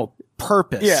environmental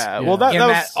purpose. Well,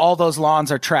 that all those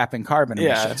lawns are trapping carbon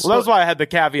emissions. Well, that's why I had the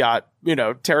caveat,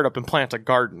 tear it up and plant a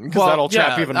garden, because that'll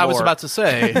trap even more. I was about to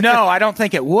say. No, I don't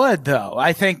think it would, though.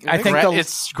 I think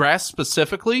it's grass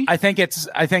specifically. I think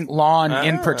lawn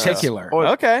in particular.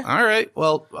 Okay. All right.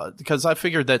 Well, because I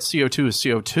figured that CO2 is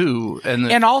CO2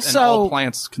 and also all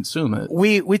plants consume it.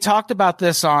 We talked about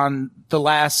this on the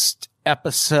last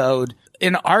episode.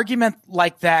 An argument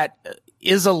like that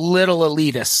is a little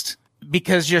elitist.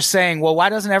 Because you're saying, well, why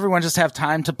doesn't everyone just have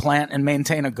time to plant and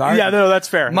maintain a garden? Yeah, no, that's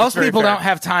fair. Most people don't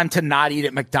have time to not eat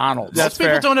at McDonald's. Most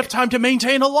people don't have time to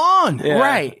maintain a lawn. Yeah.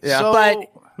 Right. Yeah. So, but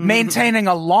maintaining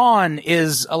a lawn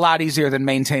is a lot easier than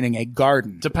maintaining a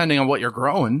garden. Depending on what you're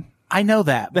growing. I know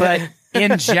that. But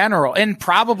in general, and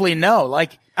probably no,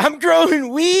 like, I'm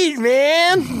growing weed,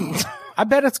 man. I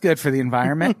bet it's good for the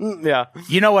environment. Yeah.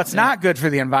 You know what's not good for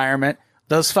the environment?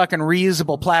 Those fucking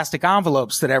reusable plastic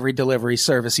envelopes that every delivery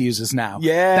service uses now.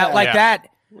 Yeah.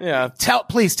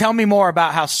 Please tell me more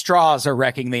about how straws are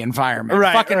wrecking the environment.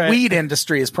 Right. Weed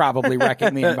industry is probably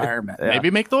wrecking the environment.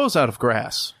 Maybe make those out of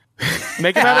grass.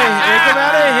 Make them out of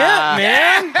hemp,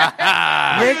 man.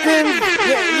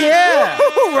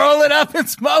 Roll it up and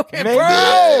smoke it, maybe.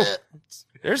 bro.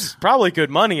 There's probably good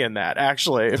money in that,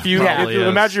 actually. If you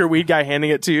imagine your weed guy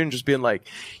handing it to you and just being like,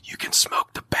 you can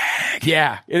smoke the bag.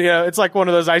 Yeah. It's like one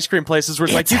of those ice cream places where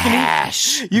it's like,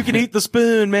 you can eat the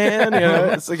spoon, man.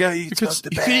 It's like, you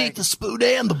can eat the spoon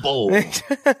and the bowl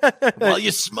while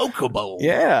you smoke a bowl.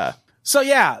 Yeah. So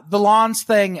the lawns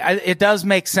thing, it does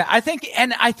make sense. I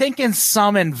think in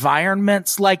some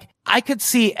environments, like I could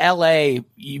see LA,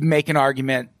 you make an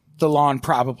argument, the lawn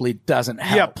probably doesn't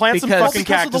help. Yeah, plant some fucking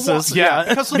cactuses.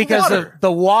 Because of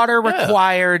the water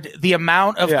required, the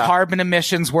amount of carbon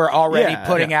emissions we're already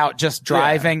putting out just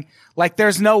driving. Like,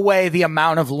 there's no way the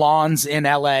amount of lawns in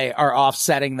LA are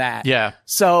offsetting that. Yeah.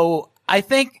 So I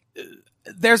think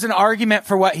there's an argument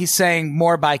for what he's saying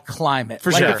more by climate.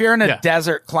 For like, sure. if you're in a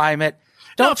desert climate,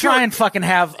 don't try and fucking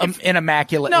have an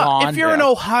immaculate lawn. If you're in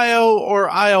Ohio or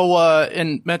Iowa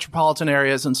in metropolitan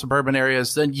areas and suburban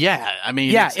areas, then I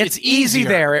mean, it's easy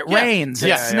there. It rains.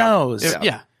 It snows.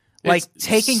 Like,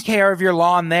 taking care of your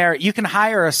lawn there, you can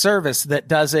hire a service that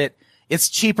does it. It's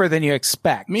cheaper than you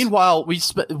expect. Meanwhile, we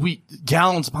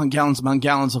gallons upon gallons upon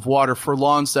gallons of water for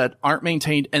lawns that aren't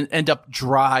maintained and end up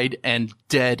dried and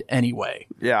dead anyway.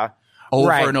 Yeah.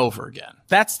 Over and over again.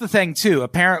 That's the thing too.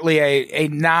 Apparently a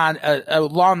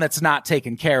lawn that's not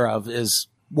taken care of is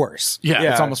worse.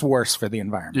 Yeah. It's almost worse for the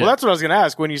environment. Well, that's what I was going to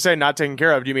ask. When you say not taken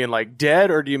care of, do you mean like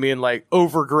dead or do you mean like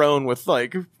overgrown with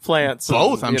like plants?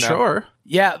 Both, I'm sure.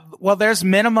 Yeah. Well, there's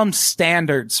minimum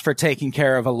standards for taking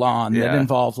care of a lawn that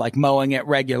involve like mowing it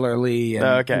regularly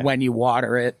and when you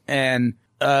water it. And,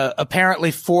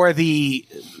 apparently for the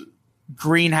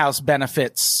greenhouse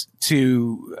benefits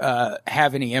to,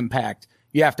 have any impact,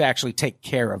 you have to actually take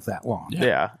care of that lawn.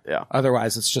 Yeah.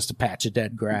 Otherwise, it's just a patch of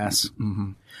dead grass.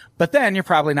 Mm-hmm. But then you're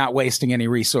probably not wasting any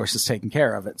resources taking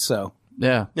care of it. So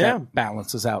that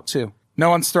balances out too. No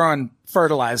one's throwing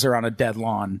fertilizer on a dead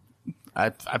lawn.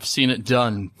 I've seen it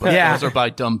done, but those are by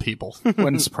dumb people.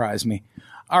 Wouldn't surprise me.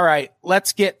 All right,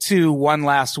 let's get to one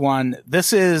last one. I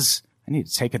need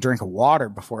to take a drink of water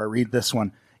before I read this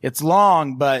one. It's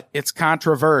long, but it's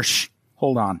controversial.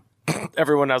 Hold on.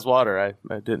 Everyone has water. I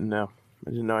didn't know. I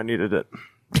didn't know I needed it.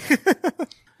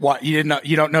 What, you didn't know?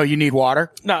 You don't know you need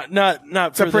water? Not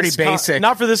It's for a pretty this basic.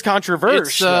 not for this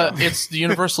controversy. It's the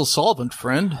universal solvent,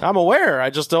 friend. I'm aware. I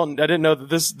didn't know that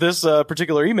this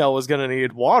particular email was going to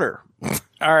need water.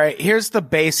 All right, here's the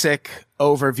basic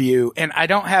overview, and I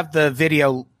don't have the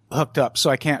video hooked up, so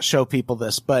I can't show people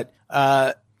this, but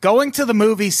going to the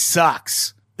movie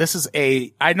sucks.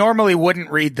 I normally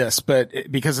wouldn't read this, but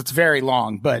because it's very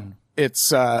long, but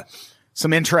it's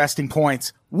some interesting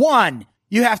points. 1,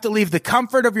 you have to leave the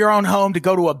comfort of your own home to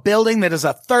go to a building that is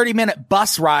a 30-minute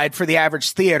bus ride for the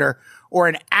average theater, or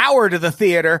an hour to the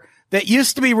theater that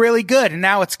used to be really good and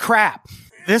now it's crap.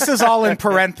 This is all in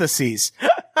parentheses.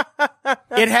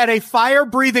 It had a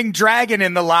fire-breathing dragon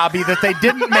in the lobby that they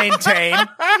didn't maintain.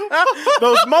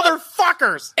 Those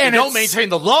motherfuckers. And they don't maintain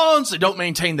the lawns. They don't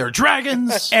maintain their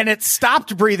dragons. And it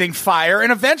stopped breathing fire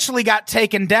and eventually got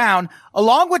taken down,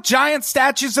 along with giant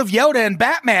statues of Yoda and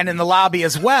Batman in the lobby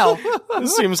as well.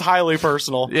 This seems highly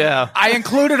personal. Yeah. I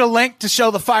included a link to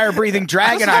show the fire-breathing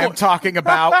dragon I am talking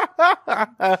about.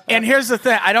 And here's the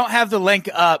thing. I don't have the link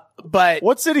up, but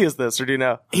What city is this, or do you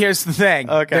know? here's the thing.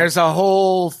 Okay. There's a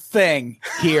whole thing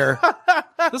here.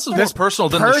 This is more personal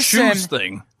than the shoes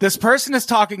thing. This person is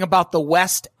talking about the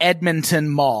West Edmonton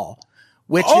Mall,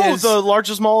 which is the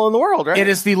largest mall in the world, right? It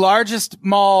is the largest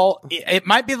mall. It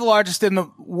might be the largest in the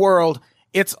world.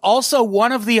 It's also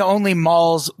one of the only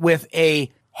malls with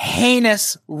a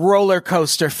heinous roller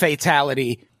coaster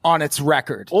fatality on its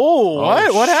record. Oh,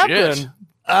 what? What shit. happened?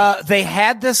 They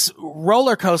had this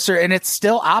roller coaster and it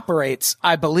still operates,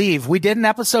 I believe. We did an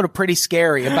episode of Pretty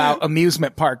Scary about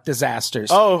amusement park disasters.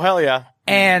 Oh, hell yeah.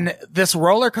 And this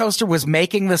roller coaster was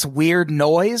making this weird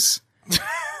noise.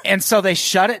 And so they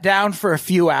shut it down for a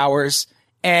few hours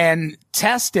and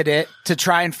tested it to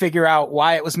try and figure out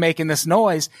why it was making this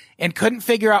noise, and couldn't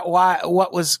figure out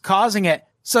what was causing it.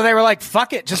 So they were like,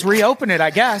 fuck it, just reopen it, I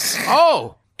guess.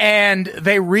 Oh. And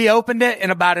they reopened it,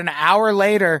 and about an hour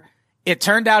later, it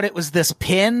turned out it was this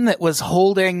pin that was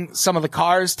holding some of the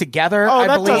cars together, Oh, I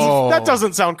that believe. that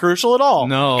doesn't sound crucial at all.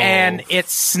 No. And it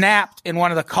snapped, and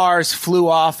one of the cars flew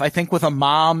off, I think with a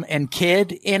mom and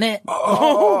kid in it.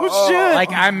 Oh, shit.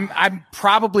 Like, I'm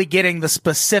probably getting the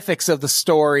specifics of the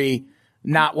story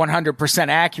not 100%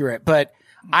 accurate, but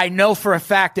I know for a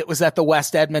fact it was at the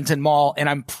West Edmonton Mall, and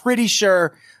I'm pretty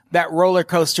sure that roller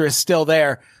coaster is still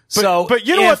there. But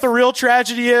you know what the real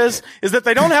tragedy is that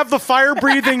they don't have the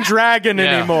fire-breathing dragon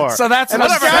anymore. So that's and what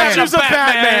the I'm saying. statues of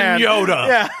Batman. Yoda.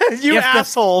 Yeah, you If the-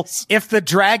 assholes. If the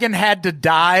dragon had to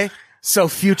die so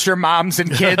future moms and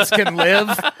kids can live,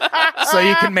 so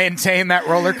you can maintain that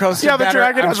roller coaster Yeah, the better,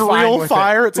 dragon I'm has fine real with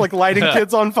fire. it. It's like lighting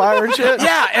kids on fire and shit.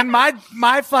 Yeah, and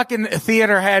my fucking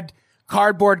theater had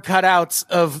cardboard cutouts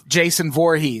of Jason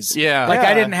Voorhees. Yeah. Like Yeah.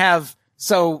 I didn't have,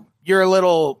 so you're a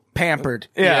little pampered.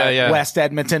 Yeah. West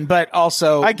Edmonton, but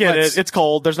also I get it. It's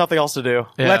cold. There's nothing else to do.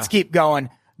 Yeah. Let's keep going.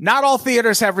 Not all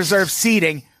theaters have reserved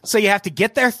seating, so you have to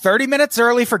get there 30 minutes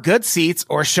early for good seats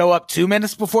or show up 2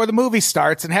 minutes before the movie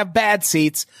starts and have bad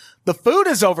seats. The food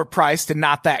is overpriced and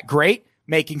not that great,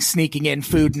 making sneaking in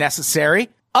food necessary.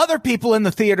 Other people in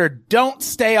the theater don't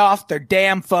stay off their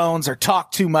damn phones or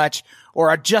talk too much or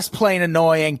are just plain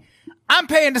annoying. I'm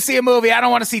paying to see a movie. I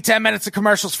don't want to see 10 minutes of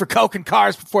commercials for Coke and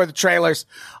cars before the trailers.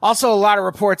 Also, a lot of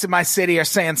reports in my city are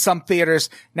saying some theaters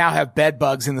now have bed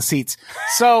bugs in the seats.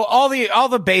 So all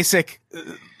the basic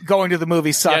going to the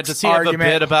movie sucks Yeah, does he have a argument.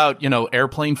 bit about,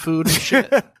 airplane food and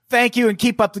shit? Thank you, and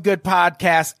keep up the good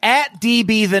podcast at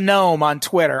DB the Gnome on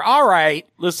Twitter. All right.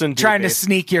 Listen, Trying DB. to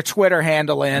sneak your Twitter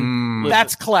handle in.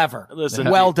 That's clever. Listen,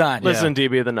 well done. Listen,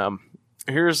 DB the Numb.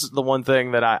 Here's the one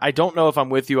thing that I don't know if I'm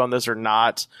with you on this or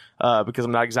not, because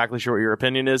I'm not exactly sure what your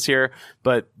opinion is here,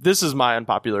 but this is my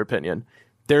unpopular opinion.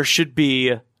 There should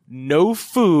be no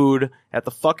food at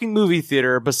the fucking movie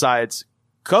theater besides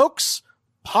Cokes,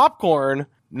 popcorn,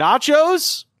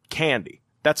 nachos, candy.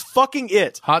 That's fucking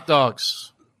it. Hot dogs.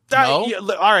 All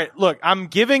right, look, I'm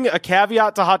giving a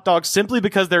caveat to hot dogs simply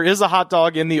because there is a hot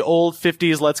dog in the old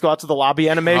 50s Let's Go Out to the Lobby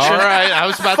animation. All right, I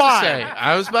was about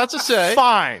Fine. to say.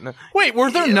 Fine. Wait, were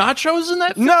there nachos in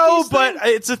that? No, 50s but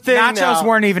thing? it's a thing Nachos now.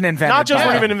 weren't even invented. Nachos by weren't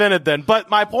then. even invented then. But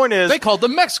my point is, They called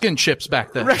them Mexican chips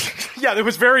back then. yeah, it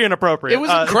was very inappropriate. It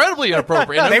was incredibly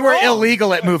inappropriate. They were wrong.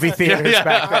 illegal at movie theaters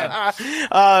back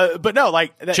then. but no,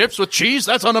 like Chips with cheese?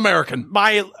 That's un-American.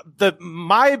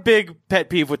 my big pet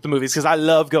peeve with the movies, because I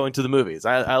love going to the movies.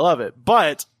 I love it.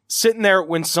 But sitting there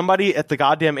when somebody at the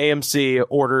goddamn AMC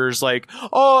orders like,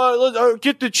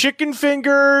 get the chicken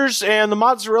fingers and the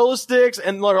mozzarella sticks,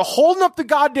 and they're holding up the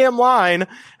goddamn line, and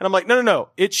I'm like, no.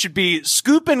 It should be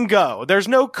scoop and go. There's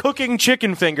no cooking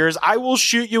chicken fingers. I will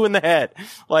shoot you in the head.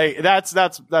 Like that's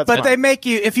But fine. they make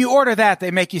you, if you order that,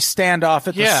 they make you stand off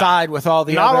at the Yeah. side with all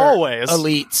the Not other always.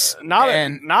 elites. Not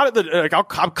and at the. Like,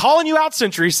 I'm calling you out,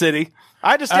 Century City. I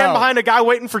had to stand Oh. behind a guy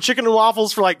waiting for chicken and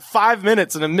waffles for like 5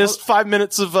 minutes, and I missed 5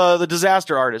 minutes of the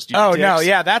Disaster Artist. You oh dicks. no,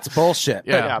 yeah, that's bullshit.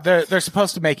 Yeah. But they're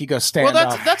supposed to make you go stand Well,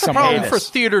 off. that's a some problem haters.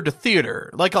 for theater to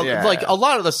theater. Like a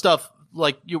lot of the stuff,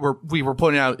 like we were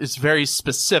pointing out, is very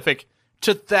specific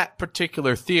to that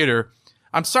particular theater.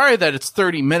 I'm sorry that it's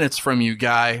 30 minutes from you,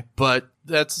 Guy, but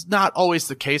that's not always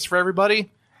the case for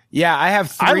everybody. Yeah, I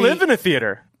have 3. I live in a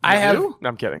theater. No,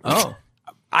 I'm kidding. Oh.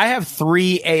 I have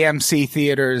 3 AMC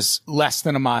theaters less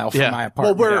than a mile from my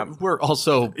apartment. Well, we're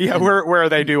also... Yeah, where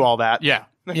they do all that. Yeah.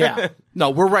 Yeah. No,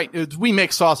 we're right. We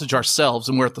make sausage ourselves,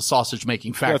 and we're at the sausage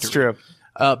making factory. That's true.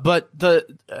 But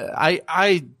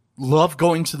I love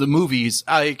going to the movies.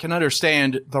 I can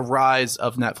understand the rise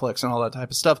of Netflix and all that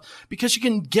type of stuff because you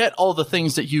can get all the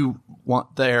things that you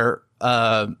want there.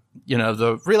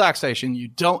 The relaxation. You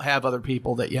don't have other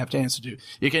people that you have to answer to.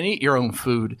 You can eat your own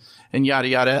food and yada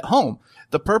yada at home.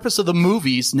 The purpose of the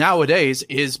movies nowadays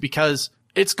is because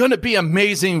it's going to be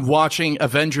amazing watching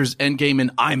Avengers Endgame in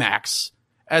IMAX.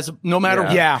 No matter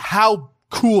how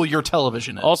cool your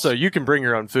television is. Also, you can bring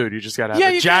your own food. You just got to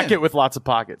have a jacket with lots of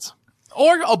pockets.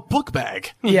 Or a book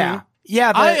bag. Yeah.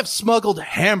 Yeah. I have smuggled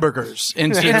hamburgers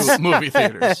into movie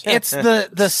theaters. It's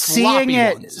the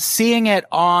seeing it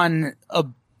on a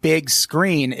big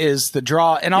screen is the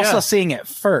draw, and also seeing it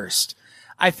first.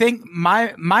 I think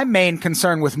my main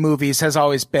concern with movies has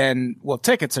always been, well,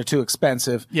 tickets are too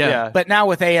expensive. Yeah. But now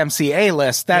with AMC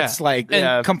A-List, that's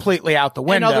completely out the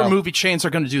window. And other movie chains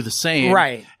are going to do the same.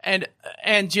 Right. And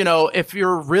if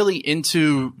you're really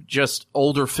into just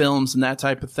older films and that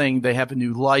type of thing, they have a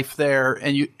new life there.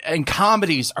 And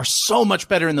comedies are so much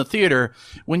better in the theater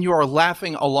when you are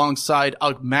laughing alongside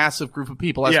a massive group of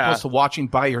people as opposed to watching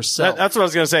by yourself. That's what I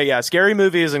was going to say. Yeah. Scary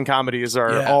movies and comedies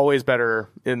are always better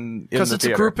in the theater. Because it's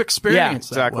a group experience.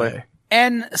 Yeah, exactly. That way.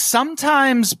 And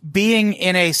sometimes being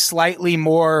in a slightly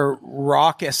more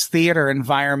raucous theater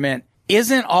environment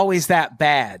isn't always that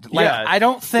bad. I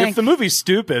don't think if the movie's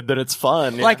stupid, that it's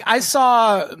fun. Yeah. I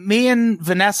saw me and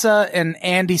Vanessa and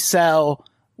Andy Sell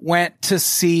went to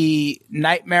see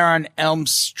Nightmare on Elm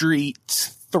Street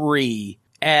 3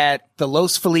 at the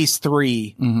Los Feliz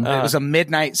 3. Mm-hmm. It was a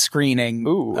midnight screening.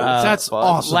 Ooh, that's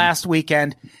awesome. Last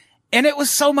weekend. And it was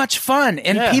so much fun.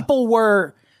 And people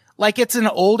were it's an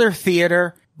older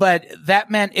theater, but that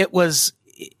meant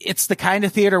it's the kind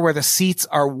of theater where the seats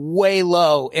are way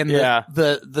low and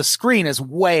the screen is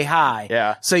way high.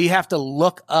 Yeah. So you have to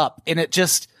look up, and it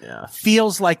just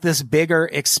feels like this bigger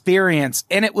experience.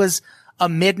 And it was a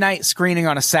midnight screening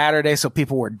on a Saturday, so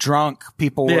people were drunk,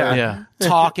 people were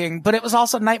talking, but it was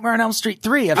also Nightmare on Elm Street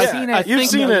 3. I've seen it. You've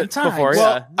seen it before,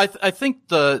 Well, I think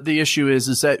the issue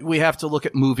is that we have to look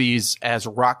at movies as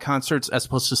rock concerts as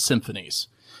opposed to symphonies.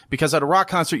 Because at a rock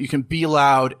concert, you can be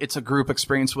loud. It's a group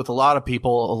experience with a lot of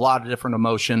people, a lot of different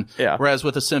emotion. Yeah. Whereas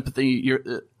with a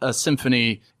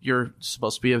symphony, you're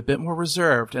supposed to be a bit more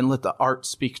reserved and let the art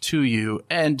speak to you.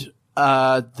 And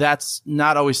that's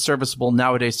not always serviceable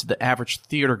nowadays to the average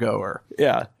theater goer.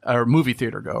 Yeah. Or movie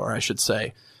theater goer, I should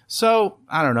say. So,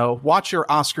 I don't know, watch your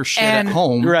Oscar shit at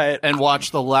home and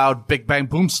watch the loud Big Bang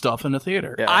Boom stuff in the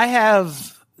theater. Yeah.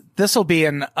 This will be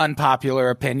an unpopular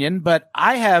opinion, but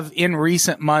I have in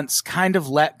recent months kind of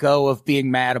let go of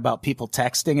being mad about people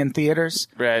texting in theaters.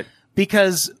 Right.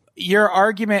 Because your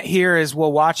argument here is,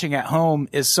 well, watching at home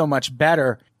is so much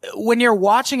better. When you're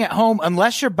watching at home,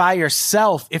 unless you're by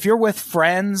yourself, if you're with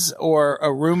friends or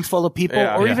a room full of people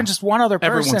or even just one other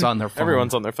person. Everyone's on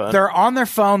their phone. They're on their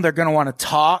phone. They're going to want to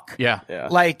talk. Yeah.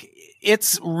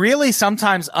 It's really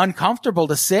sometimes uncomfortable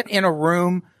to sit in a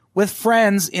room with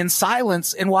friends in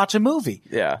silence and watch a movie.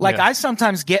 Yeah. I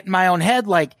sometimes get in my own head,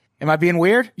 am I being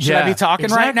weird? Should I be talking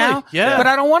right now? Yeah. But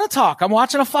I don't want to talk. I'm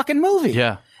watching a fucking movie.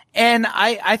 Yeah. And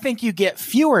I think you get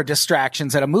fewer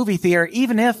distractions at a movie theater,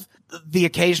 even if the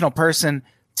occasional person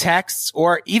texts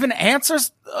or even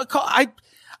answers a call.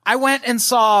 I went and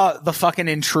saw The fucking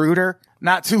Intruder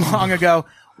not too long ago.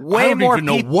 I don't even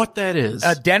know what that is.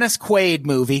 A Dennis Quaid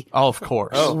movie. Oh, of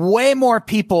course. Way more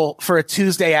people for a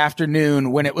Tuesday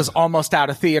afternoon when it was almost out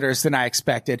of theaters than I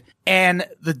expected. And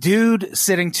the dude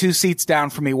sitting 2 seats down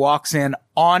from me walks in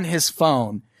on his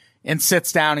phone and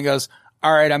sits down and goes,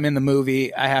 all right, I'm in the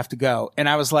movie. I have to go. And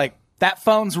I was like, that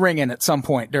phone's ringing at some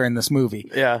point during this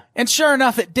movie. Yeah. And sure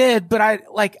enough, it did, but I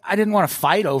didn't want to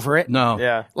fight over it. No.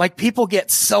 Yeah. People get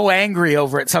so angry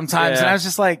over it sometimes. And I was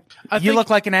just like, you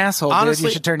look like an asshole, honestly, dude.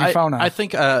 You should turn your phone on. I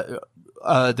think,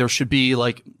 there should be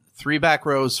 3 back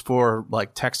rows for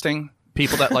texting.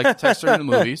 People that like to text during the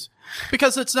movies.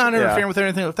 Because it's not interfering with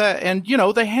anything like that. And,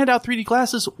 they hand out 3D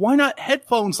glasses. Why not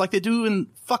headphones like they do in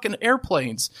fucking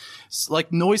airplanes? It's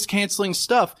noise canceling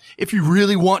stuff. If you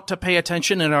really want to pay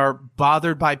attention and are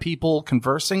bothered by people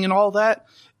conversing and all that,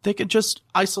 they could just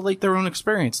isolate their own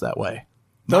experience that way.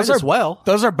 Might as well.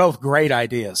 Those are both great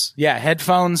ideas. Yeah,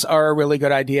 headphones are a really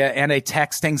good idea, and a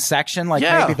texting section, like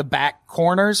maybe the back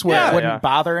corners where it wouldn't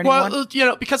bother anyone.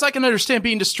 Well, because I can understand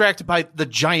being distracted by the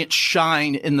giant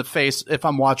shine in the face if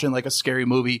I'm watching like a scary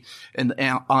movie and the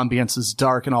ambience is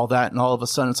dark and all that, and all of a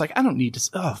sudden it's like, I don't need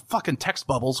to, fucking text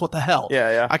bubbles, what the hell?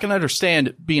 Yeah. I can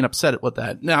understand being upset with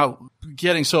that. Now,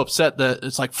 getting so upset that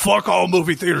it's like, fuck all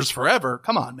movie theaters forever.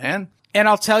 Come on, man. And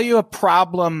I'll tell you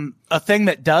a thing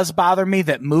that does bother me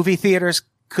that movie theaters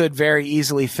could very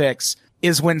easily fix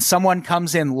is when someone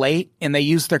comes in late and they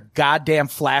use their goddamn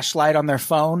flashlight on their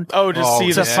phone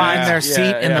to find their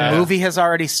seat and the movie has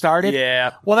already started.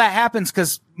 Yeah. Well, that happens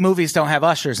because movies don't have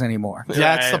ushers anymore.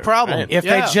 That's the problem. Right. If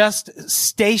they just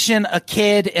station a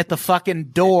kid at the fucking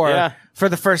door for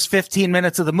the first 15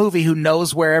 minutes of the movie who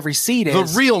knows where every seat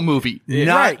is. The real movie,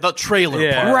 not the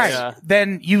trailer part. Right. Yeah.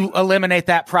 Then you eliminate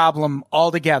that problem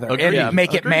altogether and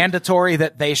make it mandatory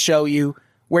that they show you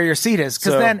where your seat is.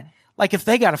 Because then, like, if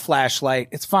they got a flashlight,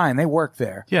 it's fine. They work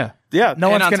there. Yeah. Yeah. No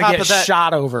one's going to get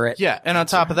shot over it. Yeah. And on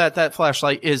top of that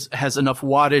flashlight has enough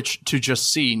wattage to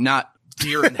just see, not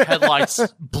deer in headlights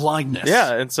blindness.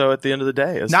 Yeah. And so at the end of the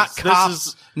day,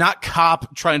 not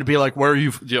cop trying to be like, where are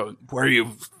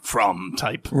you from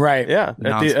type. Right. Yeah.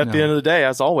 At the end of the day,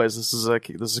 as always, this is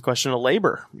a question of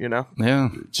labor, you know? Yeah.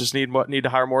 Just need to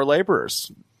hire more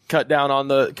laborers. Cut down on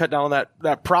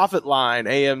that profit line,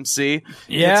 AMC.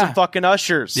 Get some fucking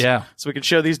ushers. Yeah. So we can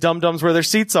show these dum-dums where their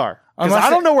seats are. Because Unless I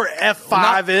don't know where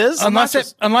F5 is.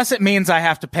 Unless it means I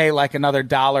have to pay like another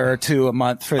 $1 or $2 a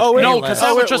month for because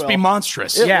that would just be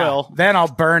monstrous. Then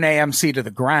I'll burn AMC to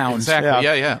the ground. Exactly.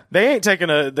 Yeah. They ain't taking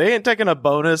a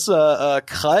bonus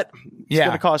cut. It's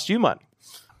going to cost you money.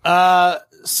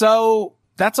 So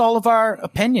that's all of our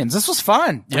opinions. This was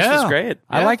fun. This was great.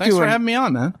 I like thanks doing for having me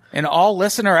on, man. an all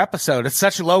listener episode. It's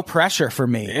such low pressure for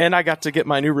me. And I got to get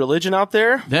my new religion out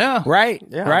there. Yeah. Right.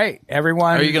 Yeah. Right.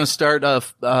 Everyone. Are you going to start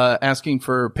asking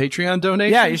for Patreon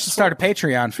donations? Yeah, you should start a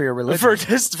Patreon for your religion. For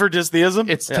dytheism?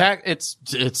 It's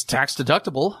tax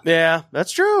deductible. Yeah,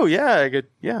 that's true. Yeah,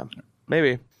 maybe.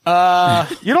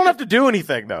 You don't have to do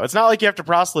anything though. It's not like you have to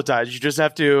proselytize. You just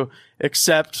have to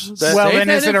accept that. Well, then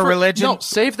is it a religion? No,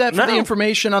 save that for the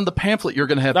information on the pamphlet you're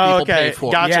going to have people pay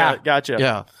for.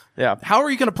 Gotcha. Yeah. How are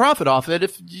you going to profit off it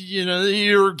if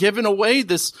you're giving away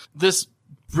this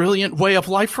brilliant way of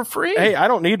life for free? Hey, I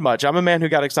don't need much. I'm a man who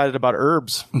got excited about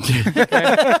herbs.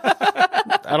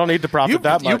 I don't need to profit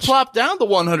that much. You plop down the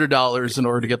 $100 in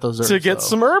order to get those herbs. To get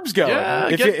some herbs going. Yeah,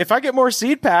 if I get more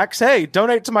seed packs, hey,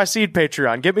 donate to my seed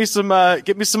Patreon. Get me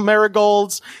some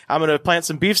marigolds. I'm going to plant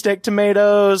some beefsteak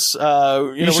tomatoes.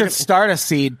 You should start a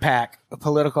seed pack, a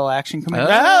political action committee.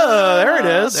 Oh, there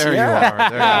it is. There you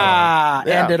are.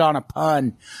 Ended on a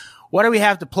pun. What do we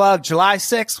have to plug? July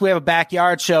 6th, we have a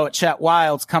backyard show at Chet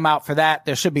Wild's. Come out for that.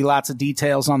 There should be lots of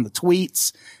details on the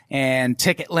tweets and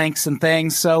ticket links and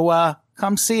things. So,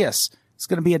 come see us. It's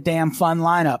going to be a damn fun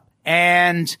lineup.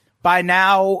 And by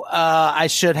now, I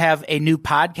should have a new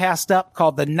podcast up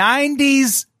called The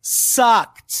 90s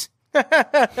Sucked.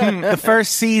 The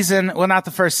first season, well, not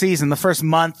the first season, the first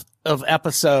month of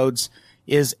episodes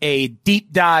is a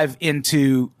deep dive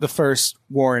into the first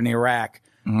war in Iraq,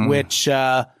 which,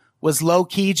 was low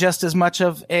key just as much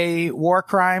of a war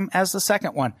crime as the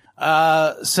second one.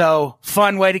 So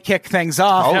fun way to kick things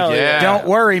off. Oh, yeah. Don't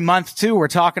worry, month 2, we're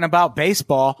talking about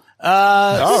baseball.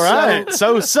 All right.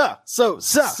 So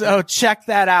check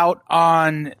that out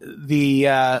on the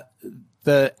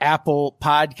Apple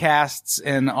Podcasts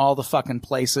and all the fucking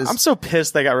places. I'm so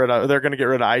pissed they're going to get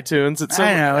rid of iTunes.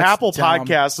 I know, it's Apple dumb.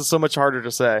 Podcasts is so much harder to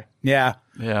say. Yeah.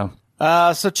 Yeah.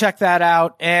 So check that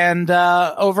out. And,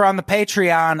 over on the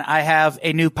Patreon, I have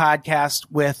a new podcast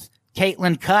with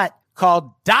Caitlin Cutt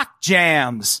called Doc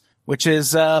Jams, which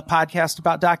is a podcast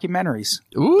about documentaries.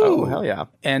 Ooh. Oh, hell yeah.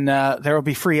 And, there will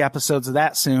be free episodes of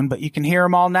that soon, but you can hear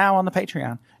them all now on the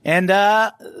Patreon. And,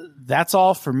 that's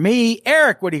all for me.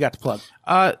 Eric, what do you got to plug?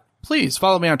 Please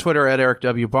follow me on Twitter at Eric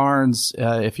W. Barnes.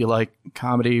 If you like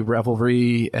comedy,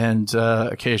 revelry, and,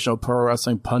 occasional pro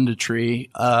wrestling punditry,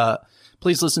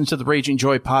 please listen to the Raging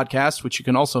Joy podcast, which you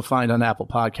can also find on Apple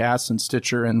Podcasts and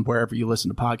Stitcher and wherever you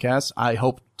listen to podcasts. I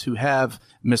hope to have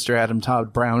Mr. Adam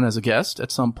Todd Brown as a guest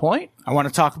at some point. I want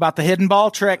to talk about the hidden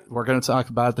ball trick. We're going to talk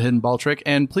about the hidden ball trick.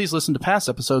 And please listen to past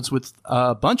episodes with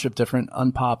a bunch of different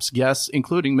Unpops guests,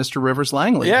 including Mr. Rivers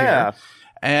Langley. Yeah. Here.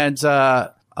 And,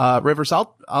 Rivers,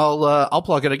 I'll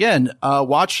plug it again.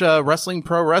 Watch Wrestling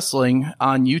Pro Wrestling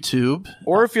on YouTube.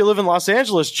 Or if you live in Los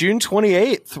Angeles, June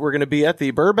 28th, we're going to be at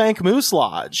the Burbank Moose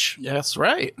Lodge. Yes,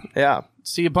 right. Yeah.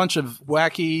 See a bunch of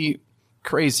wacky,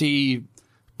 crazy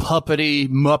puppety,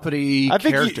 muppety I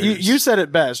think characters. you said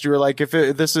it best. You were like,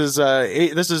 this is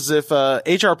if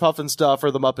HR Puffin Stuff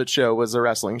or the Muppet Show was a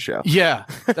wrestling show. Yeah,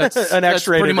 that's An that's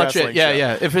X-rated pretty much wrestling it. Yeah, show.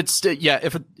 yeah.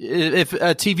 If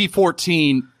a TV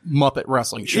 14 Muppet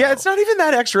wrestling show. Yeah, it's not even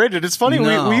that X-rated. It's funny.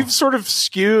 No. We've sort of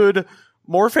skewed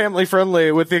more family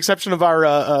friendly, with the exception of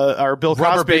our Bill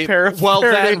Cosby parody. Well,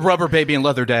 that and Rubber Baby and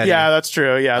Leather Daddy. Yeah, that's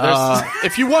true. Yeah,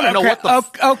 If you want to know what the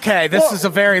Okay, this is a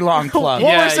very long plug. what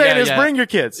Yeah, we're saying yeah, is yeah. bring your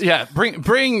kids. yeah,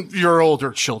 bring your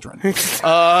older children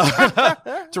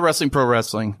to Wrestling Pro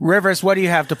Wrestling. Rivers, what do you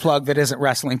have to plug that isn't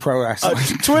wrestling pro wrestling?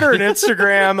 Twitter and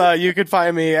Instagram. You can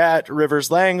find me at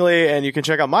Rivers Langley, and you can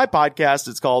check out my podcast.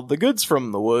 It's called The Goods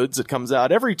from the Woods. It comes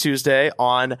out every Tuesday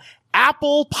on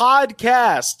Apple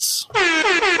Podcasts.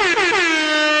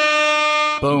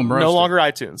 Boom. No roasted. longer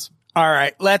iTunes. All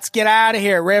right, let's get out of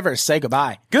here. Rivers, say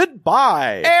goodbye.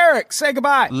 Goodbye. Eric, say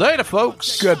goodbye. Later,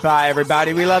 folks. Goodbye,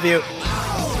 everybody. We love you.